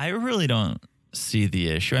 Yeah, I really don't see the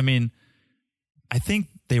issue. I mean, I think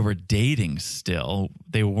they were dating still.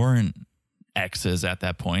 They weren't exes at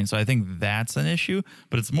that point. So I think that's an issue,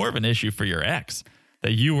 but it's more of an issue for your ex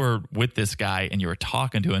that you were with this guy and you were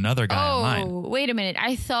talking to another guy online. Oh, wait a minute.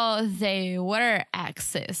 I thought they were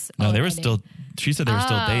exes. No, already. they were still She said they were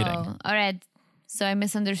still dating. All right. So I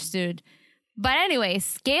misunderstood. But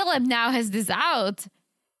anyways, Caleb now has this out.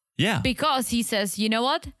 Yeah. Because he says, you know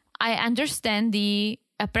what? I understand the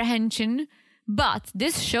apprehension, but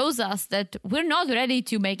this shows us that we're not ready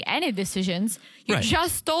to make any decisions. You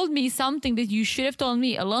just told me something that you should have told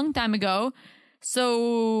me a long time ago.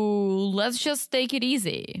 So let's just take it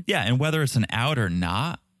easy. Yeah. And whether it's an out or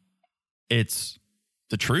not, it's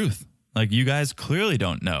the truth. Like, you guys clearly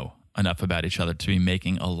don't know enough about each other to be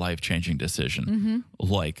making a life-changing decision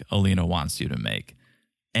like Alina wants you to make.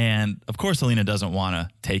 And of course, Alina doesn't want to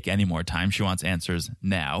take any more time. She wants answers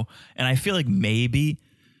now. And I feel like maybe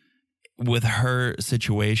with her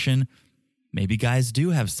situation, maybe guys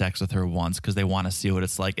do have sex with her once because they want to see what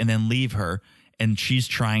it's like and then leave her. And she's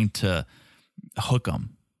trying to hook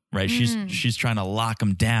him, right? She's trying to lock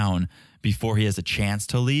him down before he has a chance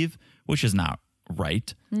to leave, which is not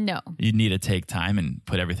right. No. You need to take time and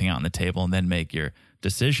put everything out on the table and then make your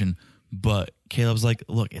decision. But Caleb's like,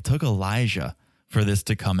 look, it took Elijah for this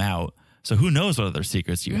to come out. So who knows what other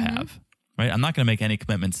secrets you have, right? I'm not going to make any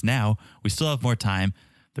commitments now. We still have more time.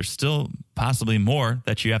 There's still possibly more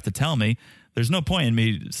that you have to tell me. There's no point in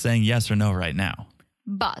me saying yes or no right now.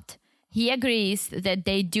 But he agrees that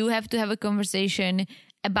they do have to have a conversation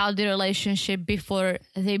about the relationship before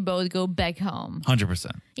they both go back home.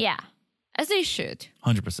 100%. Yeah, as they should.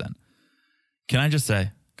 100%. Can I just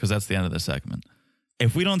say, because that's the end of this segment,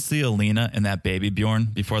 if we don't see Alina and that baby Bjorn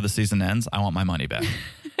before the season ends, I want my money back.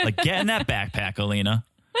 Like, get in that backpack, Alina.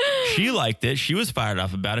 She liked it. She was fired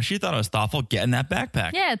up about it. She thought it was thoughtful. Get in that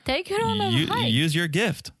backpack. Yeah, take her on a hike. Use your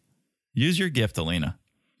gift. Use your gift, Alina.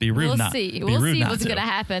 Be rude We'll not. see. Be We'll rude see not what's to. going to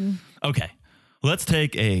happen. Okay. Let's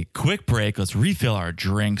take a quick break. Let's refill our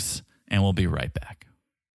drinks, and we'll be right back.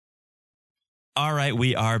 All right,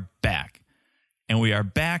 we are back. And we are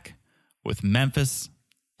back with Memphis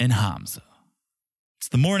and Hamza. It's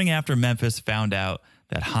the morning after Memphis found out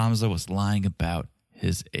that Hamza was lying about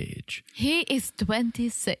his age. He is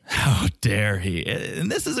 26. How dare he? And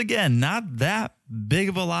this is, again, not that big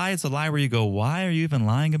of a lie. It's a lie where you go, why are you even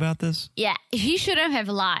lying about this? Yeah, he shouldn't have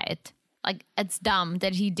lied. Like, it's dumb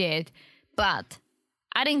that he did. But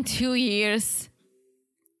I think 2 years,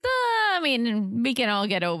 I mean, we can all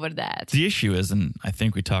get over that. The issue is, and I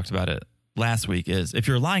think we talked about it last week, is if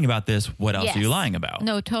you're lying about this, what else are you lying about?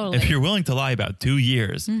 No, totally. If you're willing to lie about 2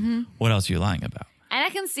 years, what else are you lying about? And I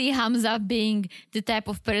can see Hamza being the type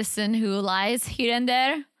of person who lies here and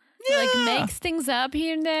there. Yeah. Like, makes things up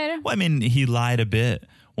here and there. Well, I mean, he lied a bit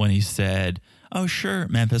when he said, oh, sure,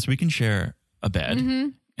 Memphis, we can share a bed.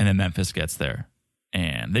 And then Memphis gets there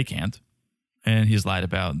and they can't. And he's lied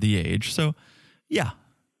about the age. So, yeah,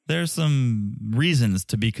 there's some reasons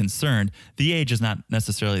to be concerned. The age is not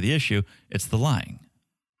necessarily the issue. It's the lying.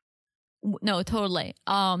 No, totally.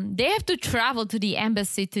 They have to travel to the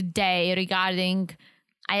embassy today regarding,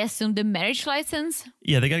 I assume, the marriage license.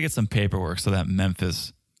 Yeah, they got to get some paperwork so that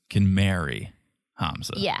Memphis can marry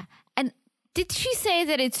Hamza. Yeah. And did she say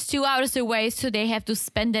that it's 2 hours away, so they have to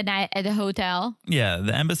spend the night at the hotel? Yeah,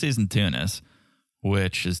 the embassy's in Tunis,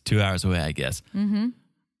 which is 2 hours away, I guess.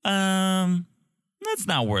 That's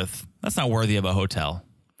not worthy of a hotel,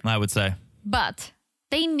 I would say. But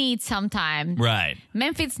they need some time. Right.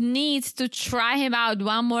 Memphis needs to try him out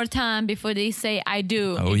one more time before they say I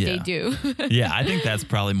do, they do. Yeah, I think that's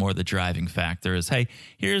probably more the driving factor is, hey,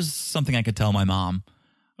 here's something I could tell my mom,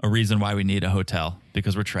 a reason why we need a hotel,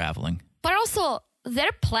 because we're traveling. But also,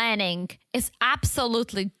 their planning is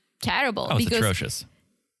absolutely terrible. Oh, it's because atrocious.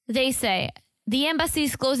 they say the embassy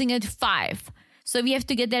is closing at 5. So we have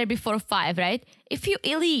to get there before 5, right? If you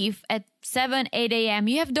leave at 7, 8 a.m.,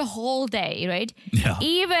 you have the whole day, right? Yeah.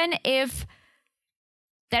 Even if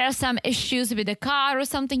there are some issues with the car or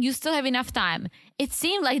something, you still have enough time. It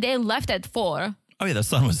seemed like they left at 4. Oh, yeah, the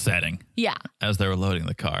sun was setting. Yeah. As they were loading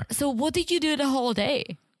the car. So what did you do the whole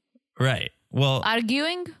day? Right. Well,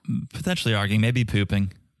 Arguing? potentially arguing, maybe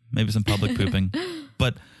pooping, maybe some public pooping.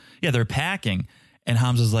 But yeah, they're packing. And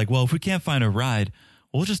Hamza's like, well, if we can't find a ride,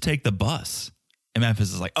 we'll just take the bus. And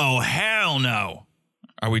Memphis is like, oh, hell no.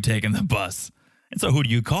 Are we taking the bus? And so who do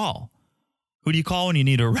you call? Who do you call when you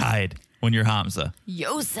need a ride when you're Hamza?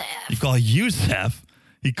 Yosef. You call Yusef.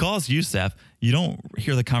 He calls Yusef. You don't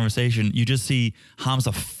hear the conversation. You just see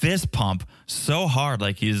Hamza fist pump so hard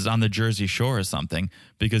like he's on the Jersey Shore or something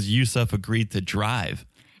because Yusef agreed to drive.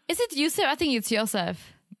 Is it Yusef? I think it's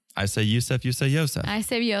Yosef. I say Yusef, you say Yosef. I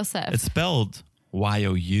say Yosef. It's spelled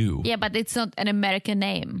Y-O-U. Yeah, but it's not an American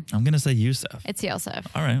name. I'm going to say Yusef. It's Yosef.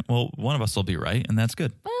 All right. Well, one of us will be right, and that's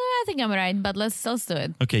good. I think I'm right, but let's do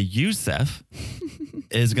it. Okay, Yusef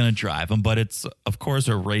is going to drive him, but it's, of course,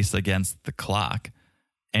 a race against the clock.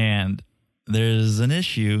 And there's an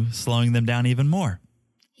issue slowing them down even more.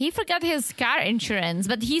 He forgot his car insurance,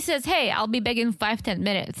 but he says, hey, I'll be back in 5-10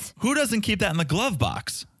 minutes. Who doesn't keep that in the glove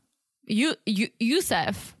box?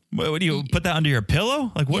 Yusef. What do you put that under your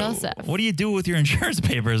pillow? Like what do you do with your insurance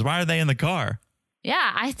papers? Why are they in the car?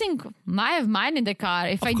 Yeah, I think I have mine in the car.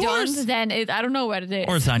 If I don't, then I don't know where it is.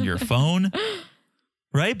 Or it's on your phone.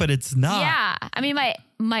 Right? But it's not. Yeah. I mean,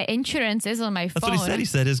 my insurance is on my phone. That's what he said. He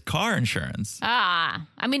said his car insurance.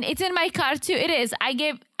 I mean, it's in my car too. It is.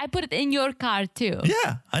 I put it in your car too.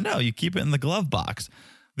 Yeah, I know. You keep it in the glove box.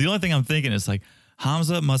 The only thing I'm thinking is like,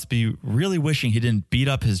 Hamza must be really wishing he didn't beat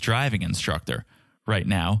up his driving instructor right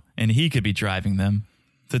now, and he could be driving them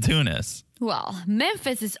to Tunis. Well,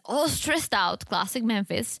 Memphis is all stressed out, classic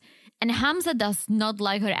Memphis, and Hamza does not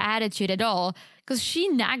like her attitude at all because she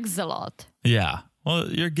nags a lot. Yeah.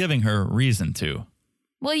 Well, you're giving her reason to.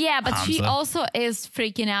 Well, yeah, but Hamza. she also is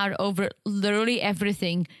freaking out over literally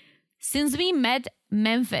everything. Since we met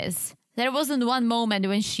Memphis, there wasn't one moment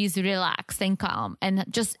when she's relaxed and calm and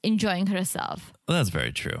just enjoying herself. Well, that's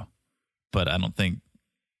very true. But I don't think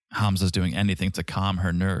Hamza's doing anything to calm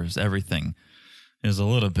her nerves. Everything is a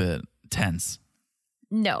little bit tense.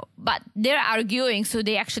 No, but they're arguing, so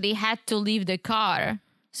they actually had to leave the car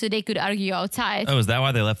so they could argue outside. Oh, is that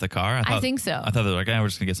why they left the car? I think so. I thought they were like, we're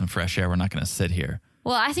just going to get some fresh air. We're not going to sit here.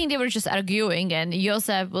 Well, I think they were just arguing, and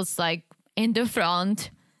Yosef was like in the front,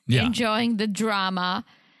 enjoying the drama.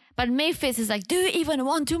 But Memphis is like, do you even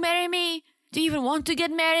want to marry me? Do you even want to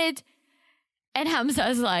get married? And Hamza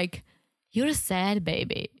is like, you're sad,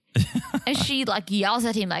 baby. And she like yells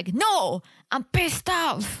at him like, no, I'm pissed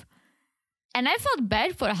off. And I felt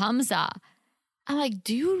bad for Hamza. I'm like,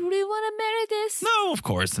 do you really want to marry this? No, of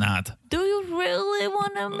course not. Do you really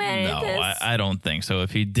want to marry this? No, I don't think so.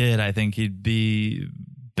 If he did, I think he'd be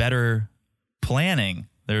better planning.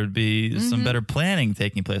 There would be some better planning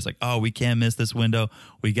taking place. Like, oh, we can't miss this window.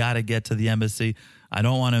 We got to get to the embassy. I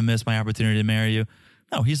don't want to miss my opportunity to marry you.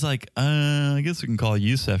 No, he's like, I guess we can call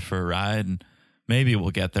Yusef for a ride and maybe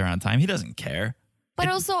we'll get there on time. He doesn't care. But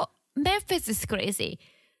also, Memphis is crazy.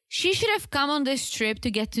 She should have come on this trip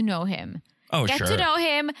to get to know him. Oh, get sure. to know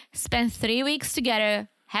him, spend 3 weeks together,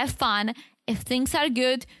 have fun. If things are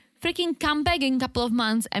good, freaking come back in a couple of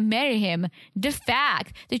months and marry him. The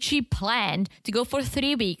fact that she planned to go for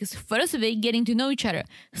 3 weeks, first week getting to know each other,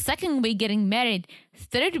 second week getting married,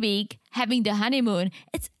 third week having the honeymoon,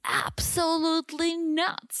 it's absolutely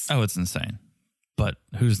nuts. Oh, it's insane. But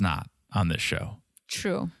who's not on this show?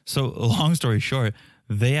 True. So long story short,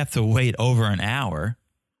 they have to wait over an hour.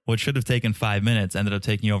 What should have taken 5 minutes ended up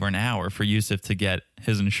taking over an hour for Yusuf to get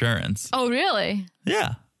his insurance. Oh, really?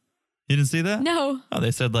 Yeah. You didn't see that? No. Oh, they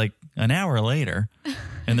said like an hour later,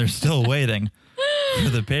 and they're still waiting for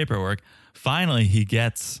the paperwork. Finally, he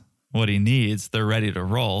gets what he needs. They're ready to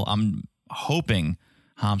roll. I'm hoping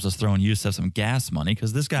Hamza's throwing Yusuf some gas money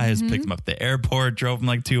because this guy has picked him up at the airport, drove him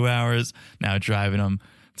like 2 hours, now driving him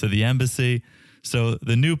to the embassy. So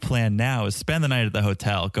the new plan now is spend the night at the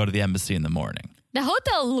hotel, go to the embassy in the morning. The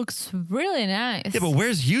hotel looks really nice. Yeah, but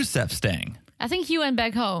where's Yusuf staying? I think he went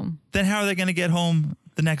back home. Then how are they going to get home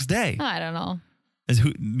the next day? I don't know.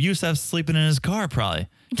 Yusuf's sleeping in his car probably,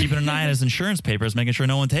 keeping an eye on his insurance papers, making sure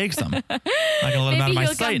no one takes them. Not going to let him out of my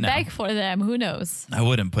sight now. Maybe he'll come back for them. Who knows? I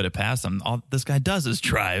wouldn't put it past him. All this guy does is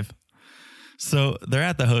drive. So they're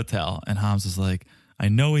at the hotel, and Hamza's like, I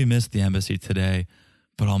know we missed the embassy today,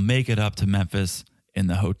 but I'll make it up to Memphis in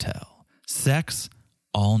the hotel. Sex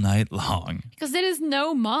all night long. Because there is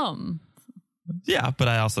no mom. Yeah, but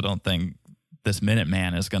I also don't think this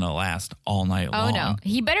Minuteman is going to last all night long. Oh, no.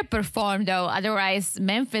 He better perform, though. Otherwise,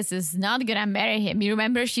 Memphis is not going to marry him. You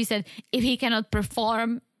remember she said, if he cannot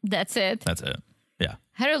perform, that's it. That's it. Yeah.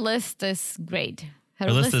 Her list is great.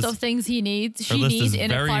 Her list of things she needs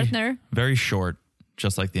in a partner. Very short,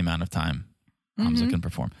 just like the amount of time Hamza can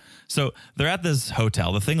perform. So they're at this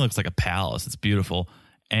hotel. The thing looks like a palace. It's beautiful.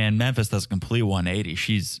 And Memphis does a complete 180.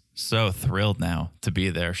 She's so thrilled now to be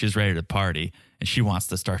there. She's ready to party, and she wants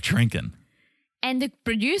to start drinking. And the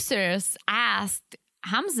producers asked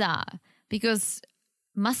Hamza, because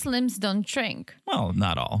Muslims don't drink. Well,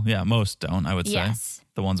 not all. Yeah, most don't, I would say. Yes.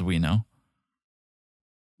 The ones we know.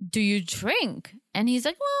 Do you drink? And he's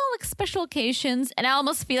like, well, like special occasions. And I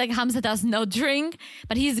almost feel like Hamza does not drink,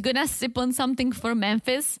 but he's going to sip on something for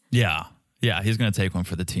Memphis. Yeah. Yeah, he's going to take one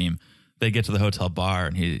for the team. They get to the hotel bar,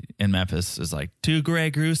 and he in Memphis is like, 2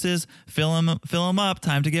 Grey Gooses, fill him up,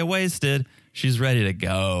 time to get wasted. She's ready to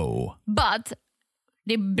go. But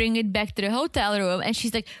they bring it back to the hotel room, and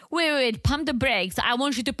she's like, wait, pump the brakes. I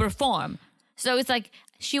want you to perform. So it's like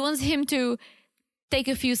she wants him to take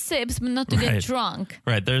a few sips, but not to get drunk.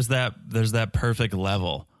 Right. There's that perfect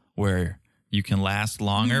level where You can last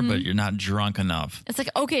longer, but you're not drunk enough. It's like,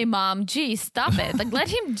 okay, mom, geez, stop it. Like, let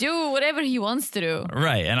him do whatever he wants to do.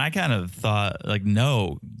 Right. And I kind of thought, like,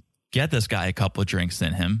 no, get this guy a couple of drinks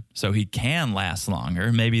in him so he can last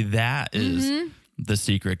longer. Maybe that is the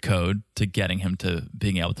secret code to getting him to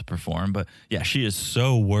being able to perform. But yeah, she is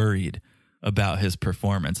so worried about his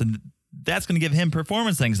performance. And that's going to give him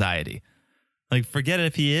performance anxiety. Like, forget it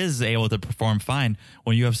if he is able to perform fine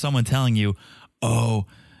when you have someone telling you, oh,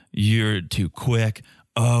 you're too quick.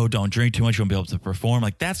 Oh, don't drink too much. You won't be able to perform.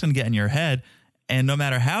 Like, that's going to get in your head. And no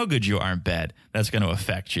matter how good you are in bed, that's going to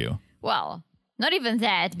affect you. Well, not even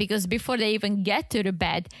that, because before they even get to the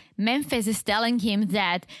bed, Memphis is telling him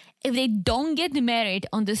that if they don't get married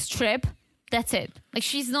on this trip, that's it. Like,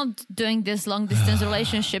 she's not doing this long distance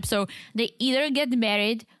relationship. So they either get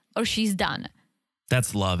married or she's done.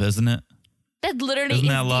 That's love, isn't it? That literally is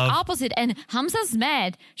the opposite. And Hamza's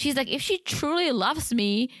mad. She's like, if she truly loves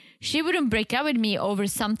me, she wouldn't break up with me over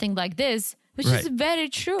something like this, which is very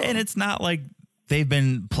true. And it's not like they've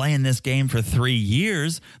been playing this game for 3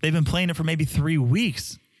 years. They've been playing it for maybe 3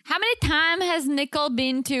 weeks. How many times has Nicole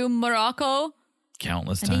been to Morocco?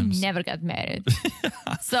 Countless times. And they never got married.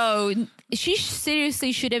 So she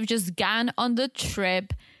seriously should have just gone on the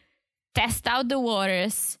trip, test out the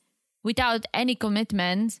waters without any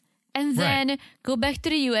commitment, and then go back to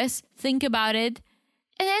the US, think about it,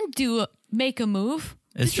 and then make a move.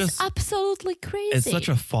 It's just absolutely crazy. It's such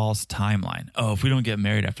a false timeline. Oh, if we don't get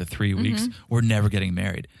married after 3 weeks, we're never getting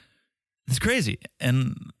married. It's crazy.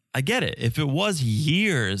 And I get it. If it was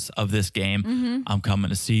years of this game, I'm coming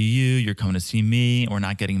to see you, you're coming to see me, we're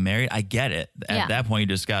not getting married. I get it. At that point, you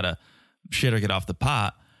just got to shit or get off the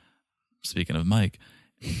pot. Speaking of Mike.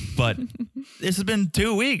 But this has been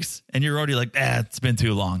 2 weeks and you're already like, it's been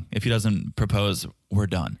too long. If he doesn't propose, we're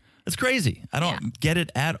done. It's crazy. I don't get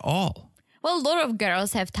it at all. Well, a lot of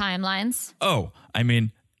girls have timelines. Oh, I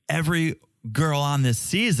mean, every girl on this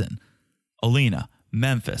season, Alina,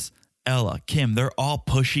 Memphis, Ella, Kim, they're all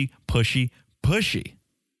pushy.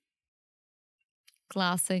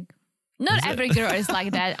 Classic. Not every girl is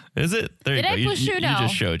like that. Is it? There you go. I push you? You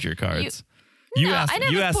just showed your cards. You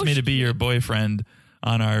asked me to be your boyfriend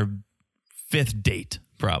on our 5th date,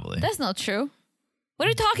 probably. That's not true. What are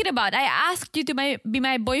you talking about? I asked you to be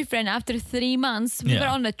my boyfriend after 3 months. We were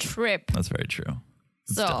on a trip. That's very true.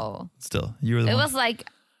 Still, you were the one. It was like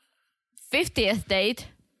 50th date.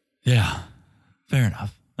 Yeah, fair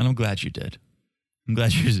enough. And I'm glad you did. I'm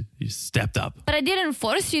glad you stepped up. But I didn't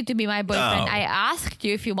force you to be my boyfriend. I asked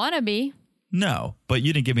you if you want to be. No, but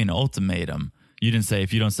you didn't give me an ultimatum. You didn't say,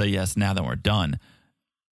 if you don't say yes now, then we're done.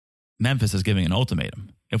 Memphis is giving an ultimatum.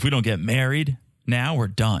 If we don't get married now, we're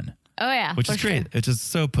done. Oh, yeah. Which is great. Sure. It's just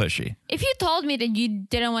so pushy. If you told me that you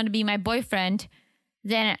didn't want to be my boyfriend,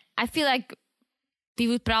 then I feel like we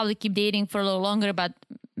would probably keep dating for a little longer, but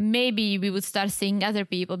maybe we would start seeing other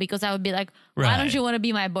people because I would be like, why don't you want to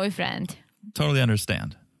be my boyfriend? Totally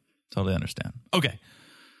understand. Okay.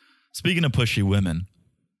 Speaking of pushy women,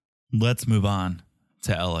 let's move on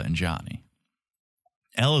to Ella and Johnny.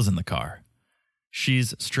 Ella's in the car.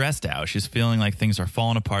 She's stressed out. She's feeling like things are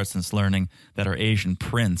falling apart since learning that her Asian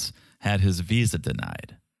prince had his visa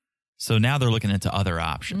denied. So now they're looking into other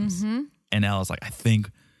options. And Ella's like, I think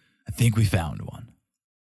we found one.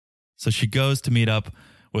 So she goes to meet up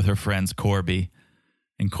with her friends Corby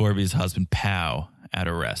and Corby's husband Pow at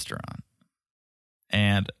a restaurant.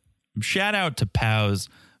 And shout out to Pow's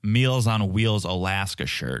Meals on Wheels Alaska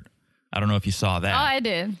shirt. I don't know if you saw that. Oh, I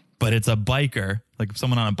did. But it's a biker, like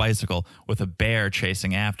someone on a bicycle with a bear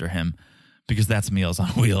chasing after him, because that's Meals on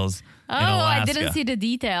Wheels in Alaska. I didn't see the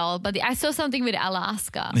detail, but I saw something with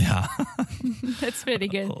Alaska. Yeah. That's pretty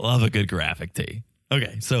good. Love a good graphic tee.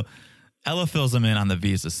 Okay, so Ella fills him in on the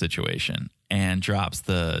visa situation and drops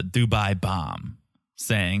the Dubai bomb,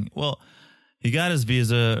 saying, well, he got his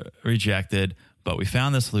visa rejected, but we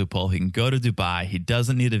found this loophole. He can go to Dubai. He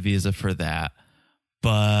doesn't need a visa for that,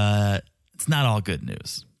 but it's not all good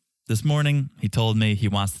news. This morning, he told me he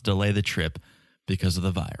wants to delay the trip because of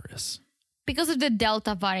the virus. Because of the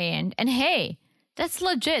Delta variant. And hey, that's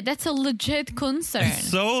legit. That's a legit concern. It's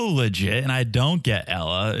so legit. And I don't get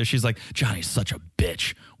Ella. She's like, Johnny's such a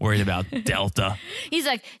bitch, worried about Delta. He's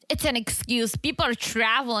like, it's an excuse. People are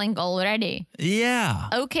traveling already. Yeah.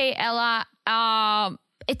 Okay, Ella.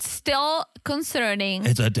 It's still concerning.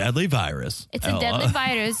 It's a deadly virus. It's a deadly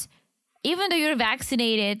virus. Even though you're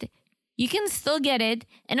vaccinated, you can still get it.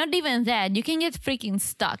 And not even that, you can get freaking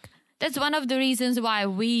stuck. That's one of the reasons why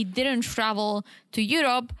we didn't travel to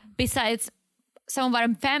Europe, besides some of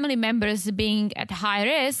our family members being at high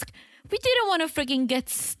risk. We didn't want to freaking get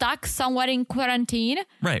stuck somewhere in quarantine.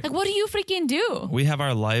 Right. Like, what do you freaking do? We have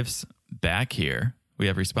our lives back here. We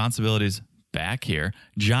have responsibilities back here.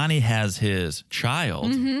 Johnny has his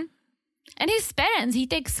child. Mm-hmm. And his parents, he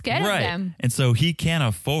takes care of them. And so he can't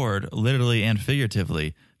afford, literally and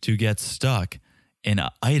figuratively, to get stuck in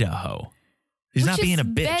Idaho. He's not being a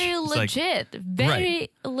bitch. Very legit. Very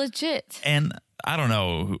legit. And I don't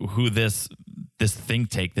know who this think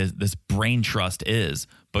tank, this brain trust is,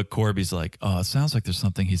 but Corby's like, oh, it sounds like there's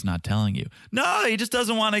something he's not telling you. No, he just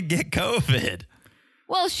doesn't want to get COVID.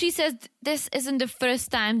 Well, she says this isn't the first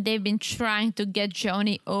time they've been trying to get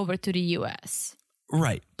Johnny over to the U.S.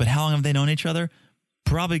 Right. But how long have they known each other?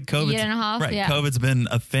 Probably COVID. Year and a half. Right. Yeah. COVID's been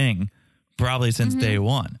a thing probably since day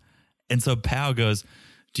one. And so Pao goes,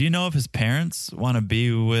 do you know if his parents want him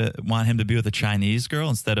to be with a Chinese girl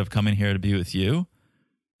instead of coming here to be with you?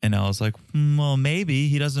 And I was like, well, maybe.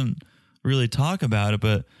 He doesn't really talk about it,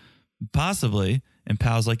 but possibly. And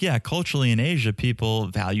Pao's like, yeah, culturally in Asia, people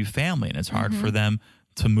value family and it's hard for them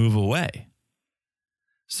to move away.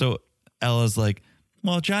 So Ella's like,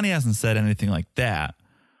 well, Johnny hasn't said anything like that.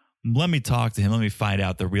 Let me talk to him. Let me find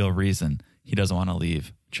out the real reason he doesn't want to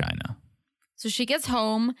leave China. So she gets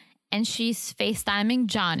home and she's FaceTiming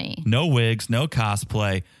Johnny. No wigs, no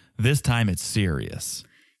cosplay. This time it's serious.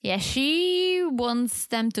 Yeah, she wants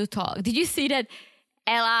them to talk. Did you see that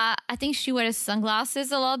Ella, I think she wears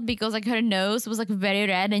sunglasses a lot because like her nose was like very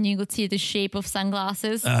red and you could see the shape of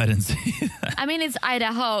sunglasses. I didn't see that. I mean, it's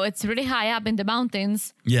Idaho. It's really high up in the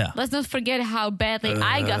mountains. Yeah. Let's not forget how badly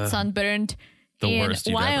I got sunburned in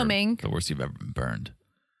Wyoming. The worst you've ever been burned.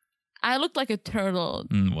 I looked like a turtle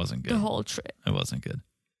Wasn't good. the whole trip. It wasn't good.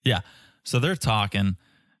 Yeah. So they're talking.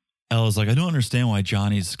 Ella's like, I don't understand why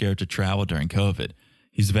Johnny's scared to travel during COVID.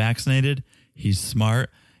 He's vaccinated. He's smart.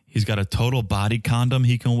 He's got a total body condom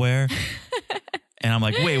he can wear. And I'm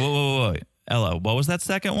like, wait. Ella, what was that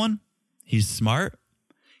second one? He's smart?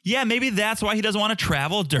 Yeah, maybe that's why he doesn't want to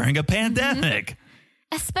travel during a pandemic.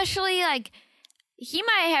 Especially like he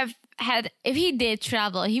might have had, if he did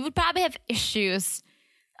travel, he would probably have issues.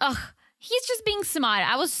 Ugh, he's just being smart.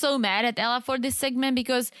 I was so mad at Ella for this segment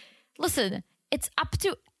because, listen, it's up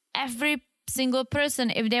to every single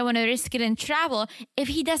person if they want to risk it and travel. If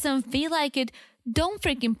he doesn't feel like it, don't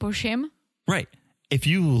freaking push him. Right. If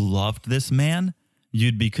you loved this man,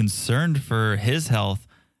 you'd be concerned for his health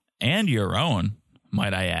and your own,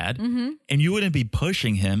 might I add. And you wouldn't be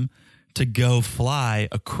pushing him to go fly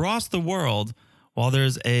across the world while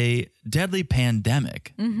there's a deadly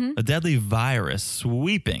pandemic, a deadly virus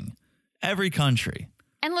sweeping every country.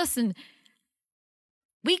 And listen,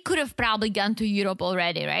 we could have probably gone to Europe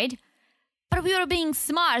already, right? But we were being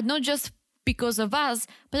smart, not just because of us,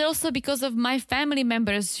 but also because of my family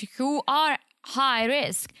members who are high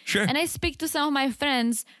risk. Sure. And I speak to some of my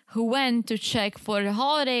friends who went to check for the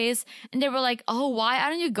holidays and they were like, oh, why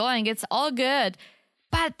aren't you going? It's all good.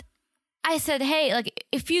 But I said, hey, like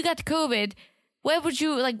if you got COVID, where would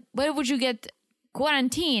you get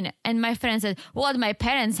quarantine? And my friend said, well, at my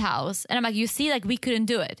parents' house. And I'm like, you see, like we couldn't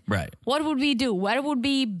do it. Right. What would we do? Where would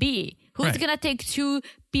we be? Who's going to take 2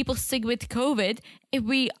 people sick with COVID if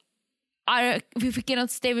we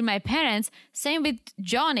cannot stay with my parents? Same with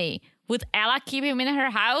Johnny. Would Ella keep him in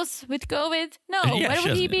her house with COVID? No. Where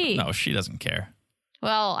would he be? No, she doesn't care.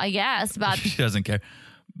 Well, I guess, but she doesn't care.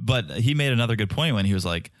 But he made another good point when he was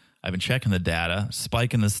like, I've been checking the data,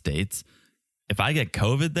 spike in the States. If I get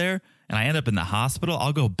COVID there and I end up in the hospital,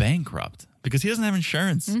 I'll go bankrupt because he doesn't have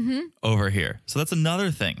insurance over here. So that's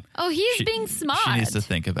another thing. Oh, he's being smart. She needs to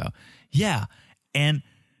think about. Yeah. And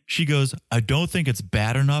she goes, I don't think it's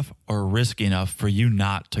bad enough or risky enough for you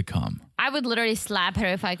not to come. I would literally slap her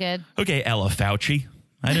if I could. Okay, Ella Fauci.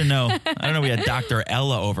 I didn't know. We had Dr.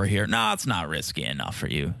 Ella over here. No, it's not risky enough for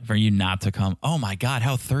you not to come. Oh my God,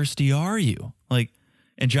 how thirsty are you?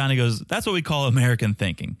 And Johnny goes, that's what we call American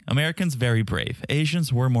thinking. Americans very brave.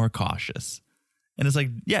 Asians were more cautious. And it's like,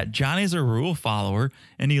 yeah, Johnny's a rule follower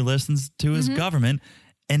and he listens to his government.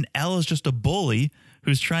 And Ella's just a bully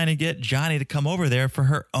who's trying to get Johnny to come over there for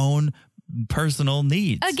her own personal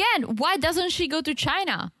needs. Again, why doesn't she go to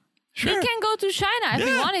China? Sure. We can go to China if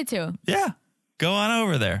we wanted to. Yeah. Go on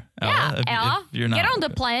over there. Yeah, Ella, if you're not, get on the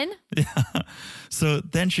plane. Yeah. So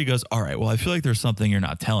then she goes, all right, well, I feel like there's something you're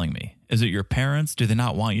not telling me. Is it your parents? Do they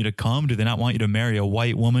not want you to come? Do they not want you to marry a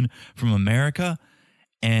white woman from America?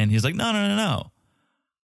 And he's like, no.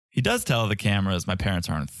 He does tell the cameras, my parents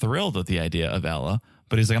aren't thrilled with the idea of Ella,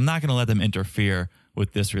 but he's like, I'm not going to let them interfere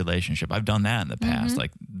with this relationship. I've done that in the past.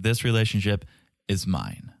 Like, this relationship is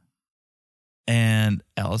mine. And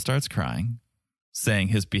Ella starts crying, saying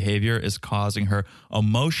his behavior is causing her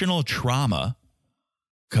emotional trauma.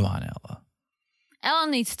 Come on, Ella. Ella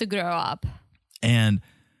needs to grow up. And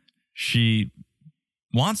she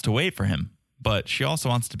wants to wait for him, but she also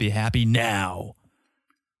wants to be happy now.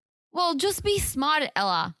 Well, just be smart,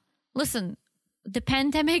 Ella. Listen, the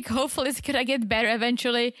pandemic hopefully is gonna get better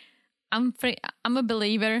eventually. I'm a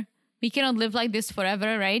believer. We cannot live like this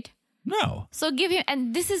forever, right? No. So give him,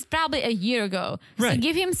 and this is probably a year ago. Right. So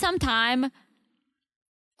give him some time.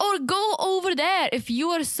 Or go over there if you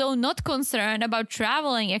are so not concerned about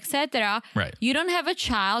traveling, etc. Right. You don't have a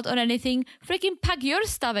child or anything. Freaking pack your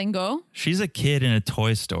stuff and go. She's a kid in a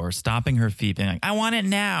toy store, stomping her feet, being like, I want it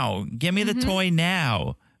now. Give me the toy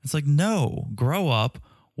now. It's like, no, grow up,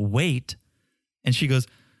 wait. And she goes,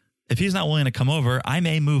 if he's not willing to come over, I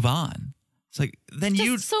may move on. It's like, then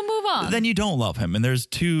So move on. Then you don't love him. And there's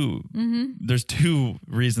two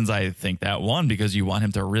reasons I think that. One, because you want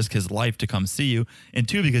him to risk his life to come see you. And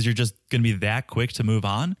two, because you're just going to be that quick to move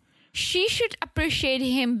on. She should appreciate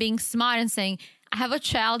him being smart and saying, I have a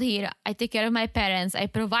child here. I take care of my parents. I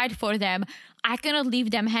provide for them. I cannot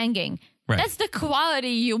leave them hanging. Right. That's the quality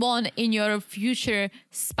you want in your future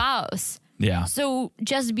spouse. Yeah. So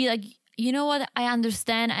just be like, you know what? I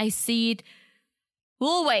understand. I see it.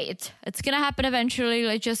 We'll wait. It's going to happen eventually.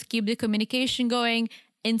 Let's just keep the communication going.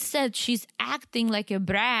 Instead, she's acting like a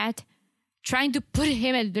brat, trying to put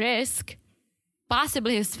him at risk,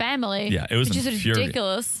 possibly his family. Yeah, it was which is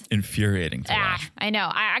ridiculous. Infuriating to watch. I know.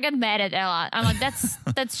 I got mad at Ella. I'm like,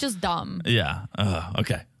 that's just dumb. Yeah.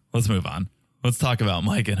 Okay. Let's move on. Let's talk about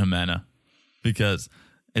Mike and Jimena, because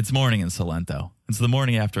it's morning in Salento. It's the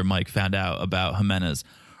morning after Mike found out about Jimena's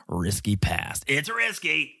risky past. It's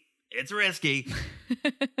risky.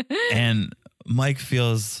 And Mike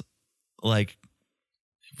feels like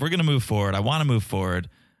if we're going to move forward, I want to move forward,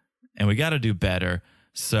 and we got to do better.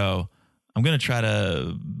 So I'm going to try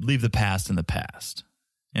to leave the past in the past,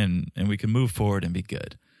 and we can move forward and be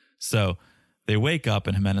good. So they wake up,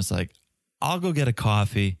 and Jimena's like, I'll go get a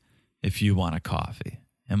coffee if you want a coffee.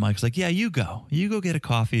 And Mike's like, yeah, you go get a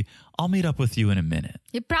coffee. I'll meet up with you in a minute.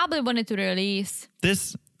 He probably wanted to release.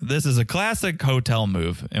 This is a classic hotel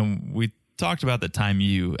move. And we talked about the time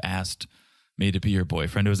you asked me to be your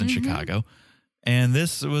boyfriend. It was in Chicago. And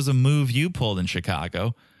this was a move you pulled in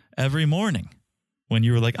Chicago every morning when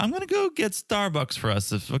you were like, I'm going to go get Starbucks for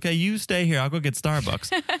us. Okay, you stay here. I'll go get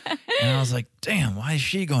Starbucks. And I was like, damn, why is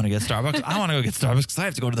she going to get Starbucks? I want to go get Starbucks because I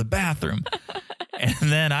have to go to the bathroom. And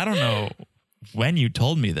then I don't know when you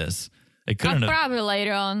told me this. It couldn't have. Probably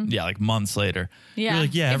later on. Yeah, like months later. Yeah, you're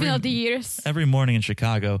like, yeah, even though the years. Every morning in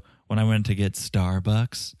Chicago, when I went to get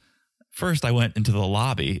Starbucks, first I went into the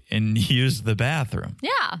lobby and used the bathroom.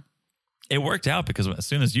 Yeah. It worked out because as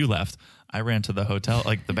soon as you left, I ran to the hotel,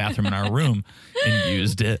 like the bathroom in our room, and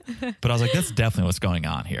used it. But I was like, that's definitely what's going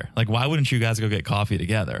on here. Like, why wouldn't you guys go get coffee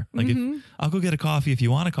together? Like, if, I'll go get a coffee if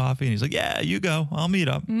you want a coffee. And he's like, yeah, you go. I'll meet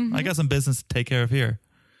up. I got some business to take care of here.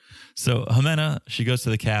 So Jimena, she goes to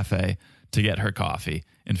the cafe to get her coffee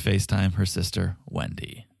and FaceTime her sister,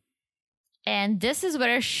 Wendy. And this is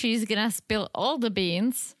where she's going to spill all the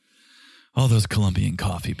beans. All those Colombian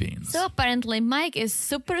coffee beans. So apparently Mike is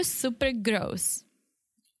super, super gross.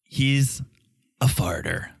 He's a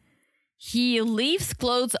farter. He leaves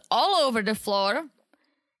clothes all over the floor.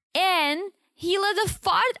 And he let a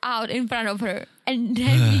fart out in front of her. And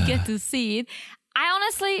then we get to see it. I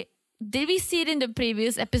honestly... Did we see it in the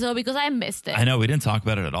previous episode? Because I missed it. I know, we didn't talk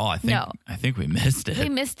about it at all. I think we missed it. We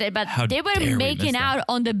missed it, but How they were dare we making miss out that?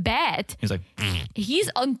 on the bed. He's like... He's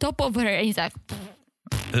on top of her and he's like...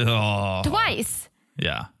 Oh. Twice.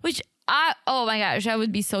 Yeah. Which, oh my gosh, I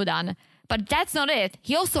would be so done. But that's not it.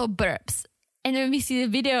 He also burps. And when we see the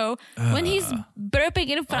video, when he's burping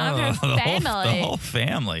in front of her family. The whole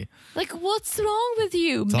family. Like, what's wrong with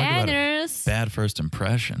you? Talk about a Manners. bad first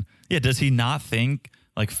impression. Yeah, does he not think...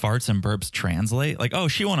 like farts and burps translate? Like, oh,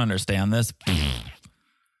 she won't understand this.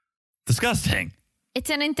 Disgusting. It's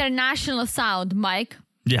an international sound, Mike.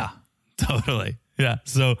 Yeah, totally. Yeah.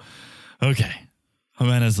 So, okay.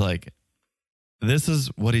 Jimena's like, this is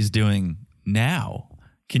what he's doing now.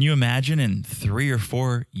 Can you imagine in 3 or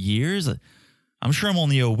 4 years? I'm sure I'm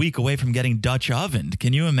only a week away from getting Dutch ovened.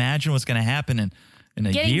 Can you imagine what's going to happen in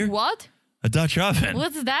a Getting year? what? A Dutch oven.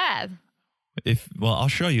 What's that? Well, I'll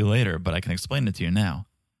show you later, but I can explain it to you now.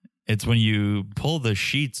 It's when you pull the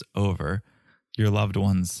sheets over your loved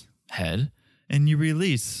one's head and you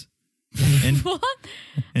release. What?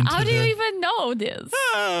 How do you even know this?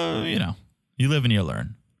 You live and you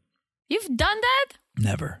learn. You've done that?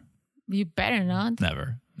 Never. You better not.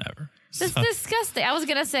 Never. That's disgusting. I was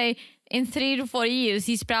going to say in 3 to 4 years,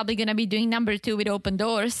 he's probably going to be doing number 2 with open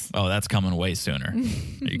doors. Oh, that's coming way sooner.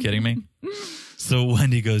 Are you kidding me? So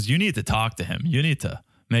Wendy goes, you need to talk to him. You need to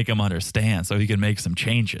make him understand so he can make some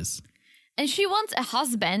changes. And she wants a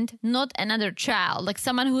husband, not another child. Like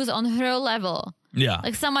someone who's on her level. Yeah.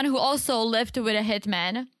 Like someone who also lived with a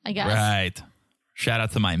hitman, I guess. Right. Shout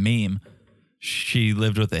out to my meme. She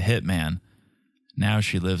lived with a hitman. Now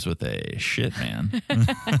she lives with a shit man.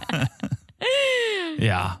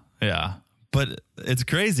 Yeah. But it's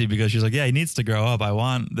crazy because she's like, yeah, he needs to grow up. I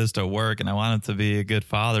want this to work and I want him to be a good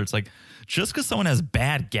father. It's like, just because someone has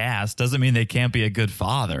bad gas doesn't mean they can't be a good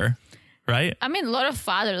father, right? I mean, a lot of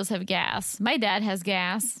fathers have gas. My dad has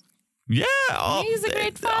gas. Yeah. He's a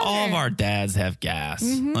great father. All of our dads have gas.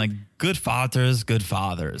 Like, good fathers.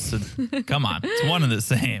 So, come on. It's one and the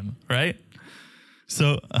same, right?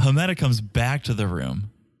 So Jimena comes back to the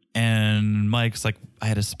room and Mike's like, I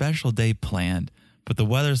had a special day planned, but the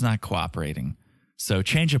weather's not cooperating. So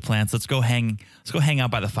change of plans. Let's go hang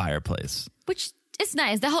out by the fireplace. Which is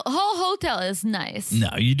nice. The whole hotel is nice.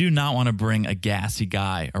 No, you do not want to bring a gassy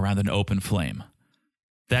guy around an open flame.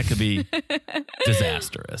 That could be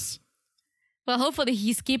disastrous. Well, hopefully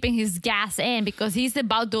he's keeping his gas in because he's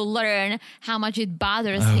about to learn how much it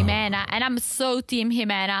bothers Jimena. And I'm so team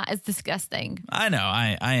Jimena. It's disgusting. I know.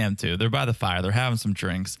 I am too. They're by the fire. They're having some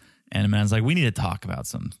drinks. And Jimena's like, we need to talk about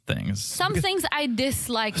some things. Some things I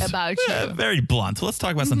dislike about you. Very blunt. Let's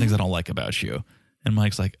talk about some things I don't like about you. And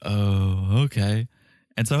Mike's like, oh, okay.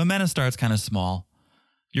 And so Jimena starts kind of small.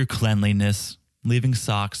 Your cleanliness, leaving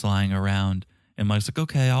socks lying around. And Mike's like,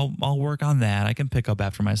 okay, I'll work on that. I can pick up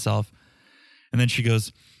after myself. And then she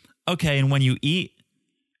goes, okay, and when you eat,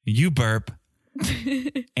 you burp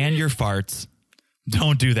and your farts.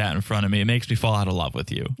 Don't do that in front of me. It makes me fall out of love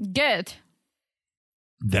with you. Good.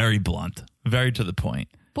 Very blunt. Very to the point.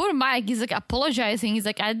 Poor Mike, he's like apologizing. He's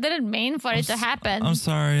like, I didn't mean for it to happen. I'm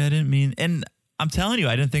sorry, I didn't mean. And I'm telling you,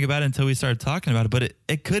 I didn't think about it until we started talking about it, but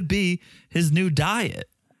it could be his new diet.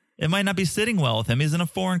 It might not be sitting well with him. He's in a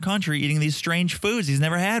foreign country eating these strange foods he's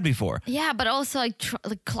never had before. Yeah, but also like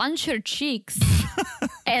clench your cheeks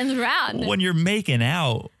and run. When you're making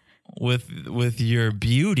out with your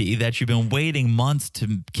beauty that you've been waiting months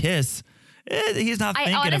to kiss, he's not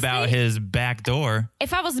thinking honestly, about his back door.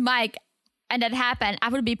 If I was Mike and that happened, I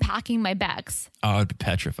would be packing my bags. Oh, I'd be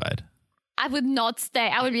petrified. I would not stay.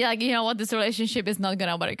 I would be like, you know what? This relationship is not going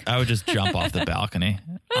to work. I would just jump off the balcony.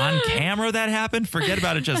 On camera that happened? Forget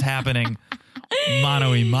about it just happening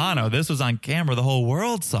mano y mano. This was on camera. The whole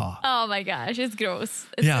world saw. Oh my gosh. It's gross.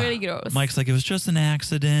 It's really gross. Mike's like, it was just an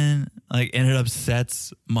accident. Like, and it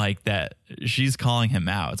upsets Mike that she's calling him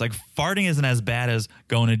out. It's like farting isn't as bad as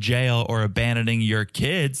going to jail or abandoning your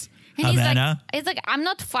kids. And he's like, I'm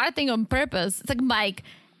not farting on purpose. It's like, Mike,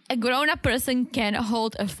 a grown-up person can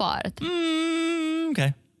hold a fart.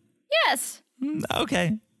 Okay. Yes.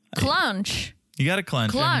 Okay. Clench. You got to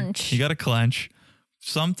clench. You got to clench.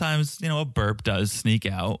 Sometimes, a burp does sneak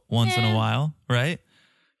out once in a while, right?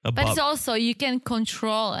 But it's also, you can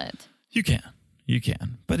control it. You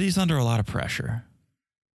can. But he's under a lot of pressure.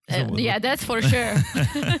 Yeah, that's for sure.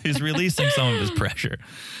 He's releasing some of his pressure.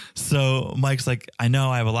 So Mike's like, I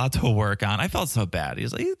know I have a lot to work on. I felt so bad.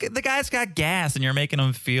 He's like, the guy's got gas and you're making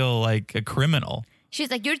him feel like a criminal.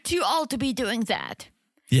 She's like, you're too old to be doing that.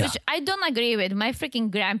 Yeah. Which I don't agree with. My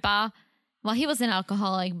freaking grandpa, well, he was an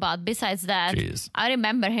alcoholic, but besides that, I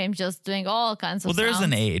remember him just doing all kinds of there's sounds.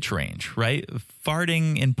 an age range, right?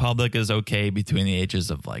 Farting in public is okay between the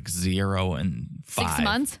ages of like 0 and 5. 6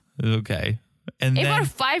 months. Okay. And if then, our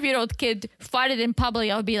 5-year-old kid farted in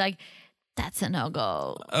public, I would be like, that's a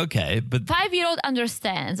no-go. Okay, but 5-year-old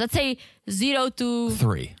understands. Let's say 0 to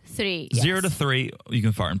 3. 3. 0 to 3, you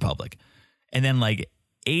can fart in public. And then like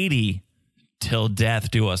 80 till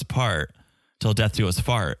death do us part, till death do us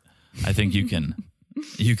fart. I think you can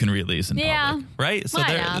release in public, right? So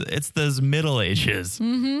it's those middle ages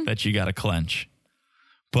that you got to clench.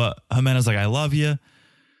 But Jimena's like, I love you,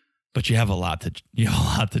 but you have a lot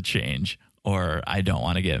to change, or I don't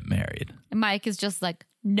want to get married. Mike is just like,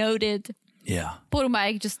 noted. Yeah. Poor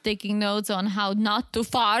Mike just taking notes on how not to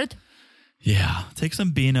fart. Yeah. Take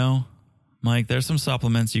some Beano. Mike, there's some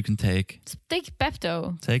supplements you can take. Take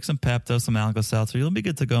Pepto. Take some Pepto, some Alka-Seltzer. You'll be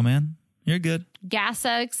good to go, man. You're good. Gas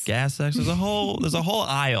X. There's a whole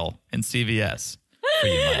aisle in CVS for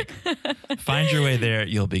you, Mike. Find your way there.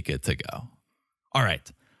 You'll be good to go. All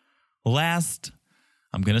right. Last,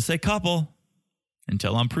 I'm going to say couple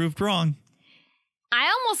until I'm proved wrong. I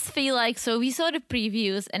almost feel like, so we saw the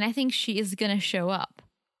previews and I think she is going to show up.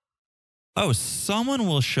 Oh, someone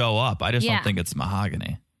will show up. I just don't think it's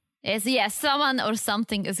Mahogany. Someone or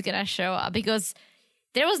something is going to show up because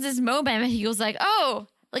there was this moment when he was like, oh,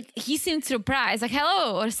 like he seemed surprised, like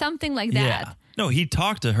hello or something like that. Yeah. No, he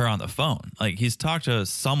talked to her on the phone. Like he's talked to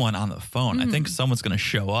someone on the phone. I think someone's going to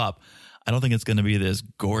show up. I don't think it's going to be this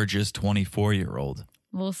gorgeous 24-year-old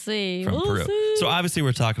We'll see. from We'll Peru. see. So obviously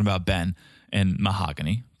we're talking about Ben and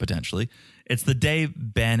Mahogany, potentially. It's the day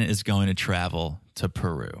Ben is going to travel to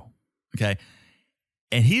Peru, okay?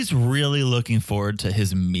 And he's really looking forward to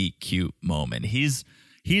his meet cute moment. He's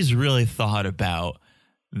really thought about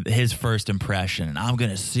his first impression. I'm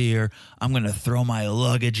going to see her. I'm going to throw my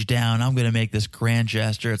luggage down. I'm going to make this grand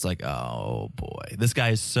gesture. It's like, oh boy, this guy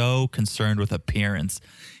is so concerned with appearance.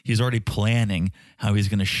 He's already planning how he's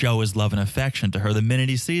going to show his love and affection to her the minute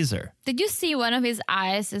he sees her. Did you see one of his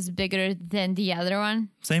eyes is bigger than the other one?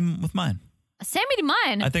 Same with mine. Same with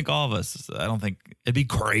mine. I think all of us, I don't think it'd be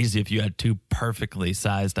crazy if you had two perfectly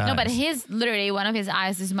sized eyes. No, but one of his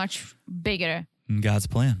eyes is much bigger. God's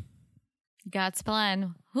plan. God's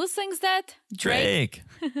plan. Who sings that? Drake.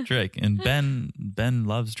 And Ben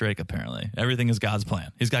loves Drake, apparently. Everything is God's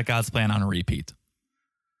plan. He's got God's plan on a repeat.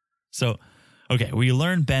 So, okay, we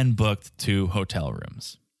learned Ben booked 2 hotel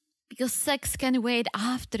rooms. Because sex can wait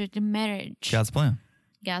after the marriage. God's plan.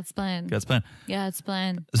 God's plan. God's plan. God's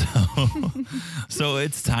plan. So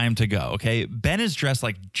it's time to go, okay? Ben is dressed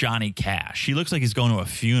like Johnny Cash. He looks like he's going to a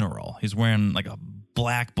funeral. He's wearing like a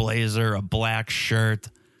black blazer, a black shirt.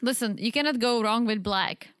 Listen, you cannot go wrong with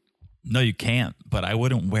black. No, you can't. But I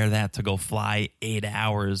wouldn't wear that to go fly 8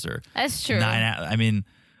 hours or That's true. 9 hours. I mean,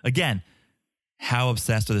 again, how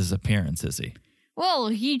obsessed with his appearance is he? Well,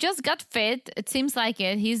 he just got fit. It seems like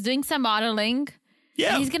it. He's doing some modeling.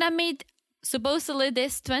 Yeah. He's going to meet supposedly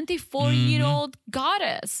this 24-year-old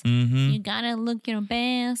goddess. Mm-hmm. You got to look your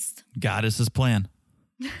best. Goddess's plan.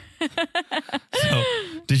 So,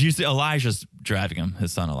 did you see Elijah's driving him,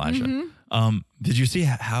 his son Elijah? Mm-hmm. Did you see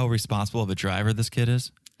how responsible of a driver this kid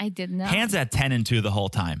is? I did not. Hands at 10 and 2 the whole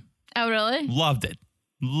time. Oh, really? Loved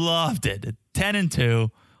it. 10 and 2,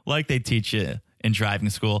 like they teach you in driving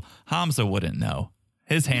school. Hamza wouldn't know.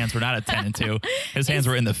 His hands were not at 10 and 2. His hands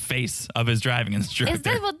were in the face of his driving instructor. Is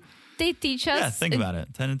that what they teach us? Yeah, think about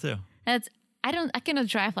it. 10 and 2. I cannot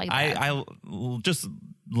drive like that. I just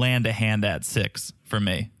land a hand at 6 for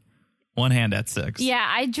me. One hand at 6. Yeah,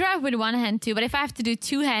 I drive with one hand too, but if I have to do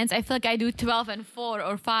 2 hands, I feel like I do 12 and 4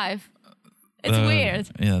 or 5. It's weird.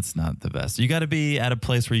 Yeah, it's not the best. You got to be at a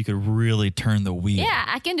place where you could really turn the wheel. Yeah,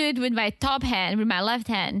 I can do it with my top hand, with my left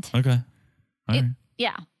hand. Okay. All right.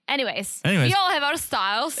 Yeah. Anyways, Anyways. we all have our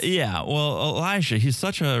styles. Yeah, well, Elijah, he's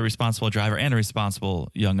such a responsible driver and a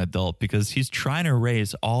responsible young adult because he's trying to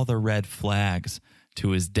raise all the red flags to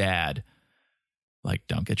his dad. Like,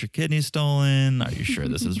 don't get your kidneys stolen. Are you sure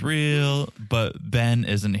this is real? But Ben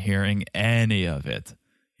isn't hearing any of it.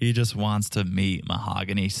 He just wants to meet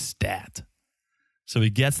Mahogany stat. So he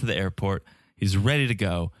gets to the airport. He's ready to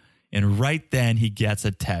go. And right then he gets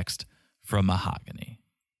a text from Mahogany.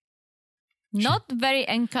 Not very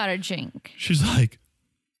encouraging. She's like,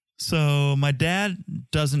 so my dad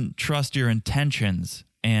doesn't trust your intentions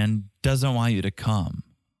and doesn't want you to come.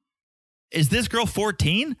 Is this girl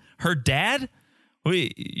 14? Her dad?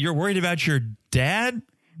 Wait, you're worried about your dad?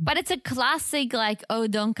 But it's a classic, like, oh,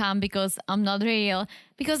 don't come because I'm not real.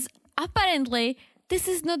 Because apparently, this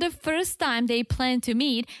is not the first time they plan to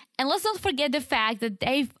meet. And let's not forget the fact that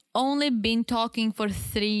they've only been talking for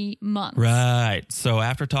 3 months. Right. So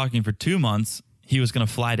after talking for 2 months, he was going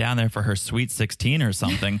to fly down there for her sweet 16 or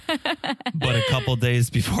something. But a couple days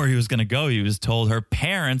before he was going to go, he was told her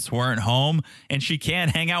parents weren't home and she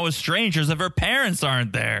can't hang out with strangers if her parents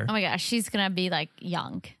aren't there. Oh my gosh, she's going to be like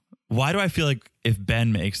young. Why do I feel like if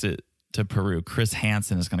Ben makes it to Peru, Chris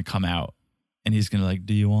Hansen is going to come out and he's going to like,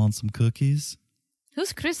 do you want some cookies?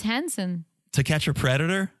 Who's Chris Hansen? To Catch a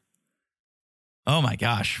Predator? Oh my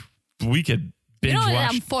gosh. We could binge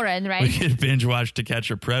watch. I'm foreign, right? We could binge watch To Catch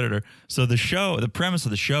a Predator. So the premise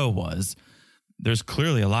of the show was there's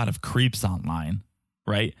clearly a lot of creeps online,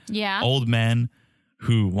 right? Yeah. Old men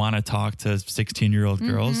who want to talk to 16-year-old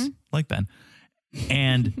girls like Ben.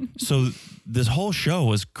 And so this whole show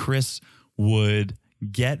was Chris would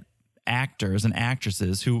get actors and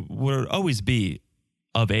actresses who would always be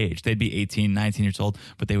of age. They'd be 18, 19 years old,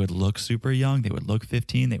 but they would look super young. They would look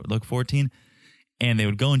 15. They would look 14. And they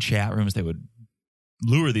would go in chat rooms. They would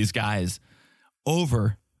lure these guys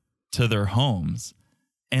over to their homes.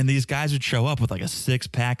 And these guys would show up with like a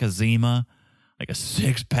 6-pack of Zima, like a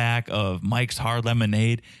 6-pack of Mike's Hard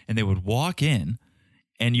Lemonade. And they would walk in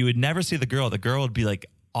and you would never see the girl. The girl would be like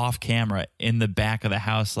off camera in the back of the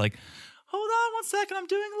house, like, hold on 1 second, I'm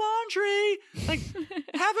doing laundry. Like,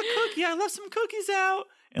 have a cookie. I left some cookies out.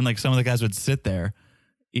 And like some of the guys would sit there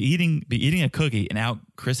be eating a cookie, and out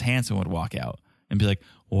Chris Hansen would walk out and be like,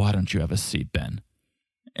 why don't you have a seat, Ben?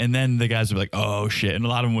 And then the guys would be like, oh shit. And a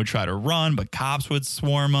lot of them would try to run, but cops would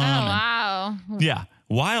swarm them. Oh, wow. Yeah.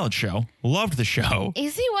 Wild show. Loved the show.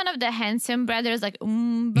 Is he one of the handsome brothers? Like,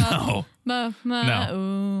 No. No.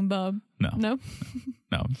 No. No.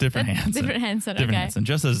 Different Hanson. Different Hanson. Different Okay. Hanson.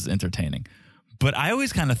 Just as entertaining. But I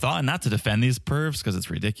always kind of thought, and not to defend these pervs because it's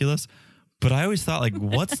ridiculous, but I always thought, like,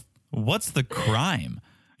 what's the crime?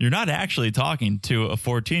 You're not actually talking to a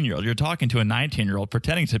 14-year-old. You're talking to a 19-year-old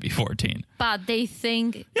pretending to be 14. But they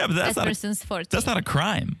think Yeah, but that's that not person's 14. That's not a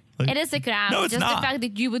crime. Like, It is a crime. No, it's Just not. the fact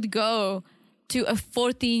that you would go to a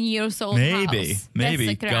 14-year-old house. Maybe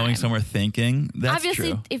That's a crime. going somewhere thinking that's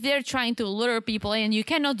Obviously, true. if they're trying to lure people in, you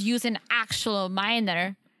cannot use an actual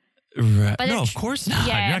minor. Right. But No, it's- of course not.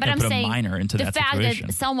 Yeah, You're not but going I'm to put saying a minor into the that fact situation.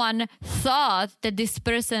 that someone thought that this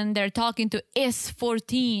person they're talking to is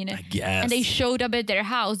 14, I guess. and they showed up at their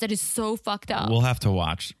house, that is so fucked up. We'll have to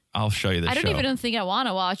watch. I'll show you the I show. don't even think I want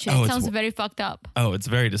to watch it. Oh, It it's sounds w- very fucked up. Oh, it's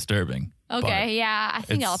very disturbing. Okay, yeah, I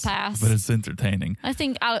think I'll It's- pass. But it's entertaining. I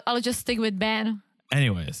think I'll just stick with Ben.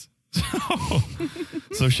 Anyways,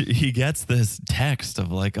 so he gets this text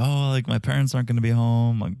of like, oh, like my parents aren't going to be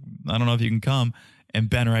home. Like, I don't know if you can come. And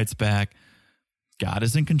Ben writes back, God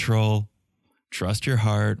is in control. Trust your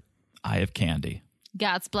heart. I have candy.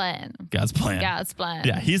 God's plan. God's plan. God's plan.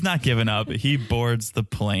 Yeah, he's not giving up. He boards the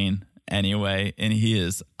plane anyway, and he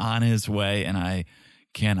is on his way. And I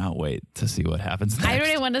cannot wait to see what happens next. I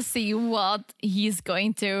really want to see what he's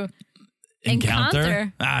going to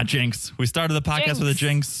Encounter? Jinx. We started the podcast Jinx. with a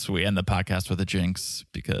jinx. We end the podcast with a jinx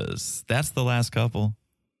because that's the last couple.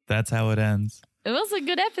 That's how it ends. It was a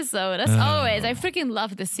good episode, as always. I freaking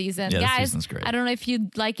love this season. Yeah, this Guys, season's great. I don't know if you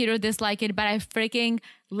like it or dislike it, but I freaking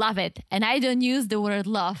love it. And I don't use the word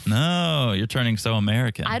love. No, you're turning so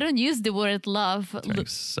American. I don't use the word love. Turning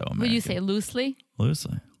so American. Would you say loosely?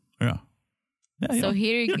 Loosely. Yeah. Yeah. So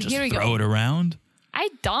here you don't just we throw go. it around. I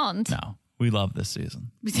don't. No, we love this season.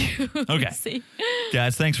 Okay.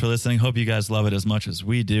 Guys, thanks for listening. Hope you guys love it as much as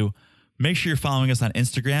we do. Make sure you're following us on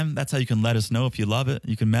Instagram. That's how you can let us know if you love it.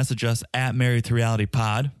 You can message us at Married to Reality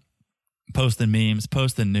Pod. Posting memes,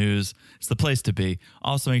 posting news. It's the place to be.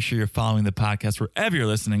 Also, make sure you're following the podcast wherever you're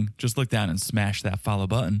listening. Just look down and smash that follow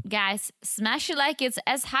button. Guys, smash it like it's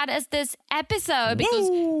as hot as this episode because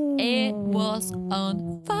it was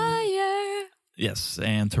on fire. Yes,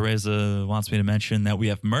 and Teresa wants me to mention that we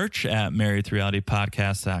have merch at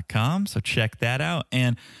marriedtorealitypodcast.com. So check that out.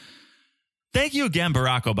 And thank you again,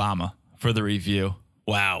 Barack Obama, for the review.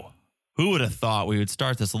 Wow. Who would have thought we would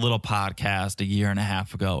start this little podcast a year and a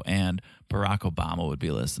half ago and Barack Obama would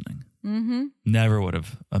be listening? Mm-hmm. Never would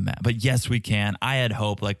have imagined. But yes, we can. I had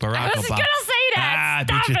hope. Like Barack Obama. I was going to say that. I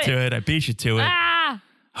beat you to it. I beat you to it.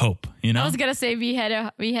 Hope, you know? I was going to say we had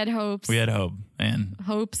hopes. We had hope. And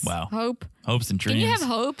hopes. wow. Hope. Hopes and dreams. Can you have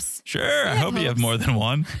hopes? Sure. I hope you have more than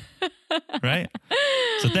one. Right?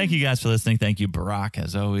 So thank you guys for listening. Thank you, Barack,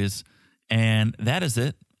 as always. And that is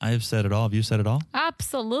it. I've said it all. Have you said it all?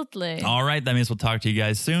 Absolutely. All right. That means we'll talk to you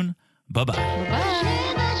guys soon. Bye-bye.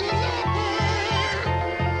 Bye.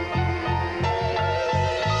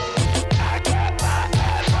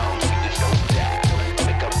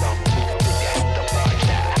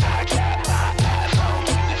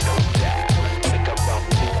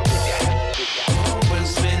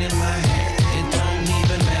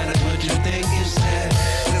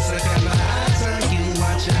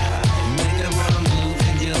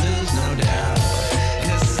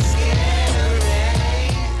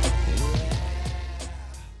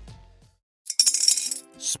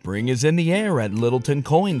 Spring is in the air at Littleton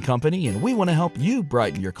Coin Company, and we want to help you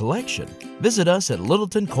brighten your collection. Visit us at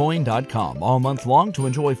littletoncoin.com all month long to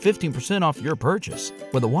enjoy 15% off your purchase.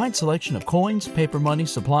 With a wide selection of coins, paper money,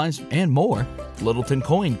 supplies, and more, Littleton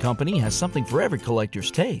Coin Company has something for every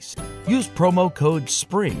collector's taste. Use promo code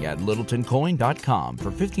SPRING at littletoncoin.com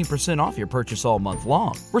for 15% off your purchase all month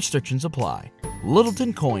long. Restrictions apply.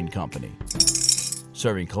 Littleton Coin Company.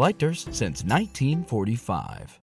 Serving collectors since 1945.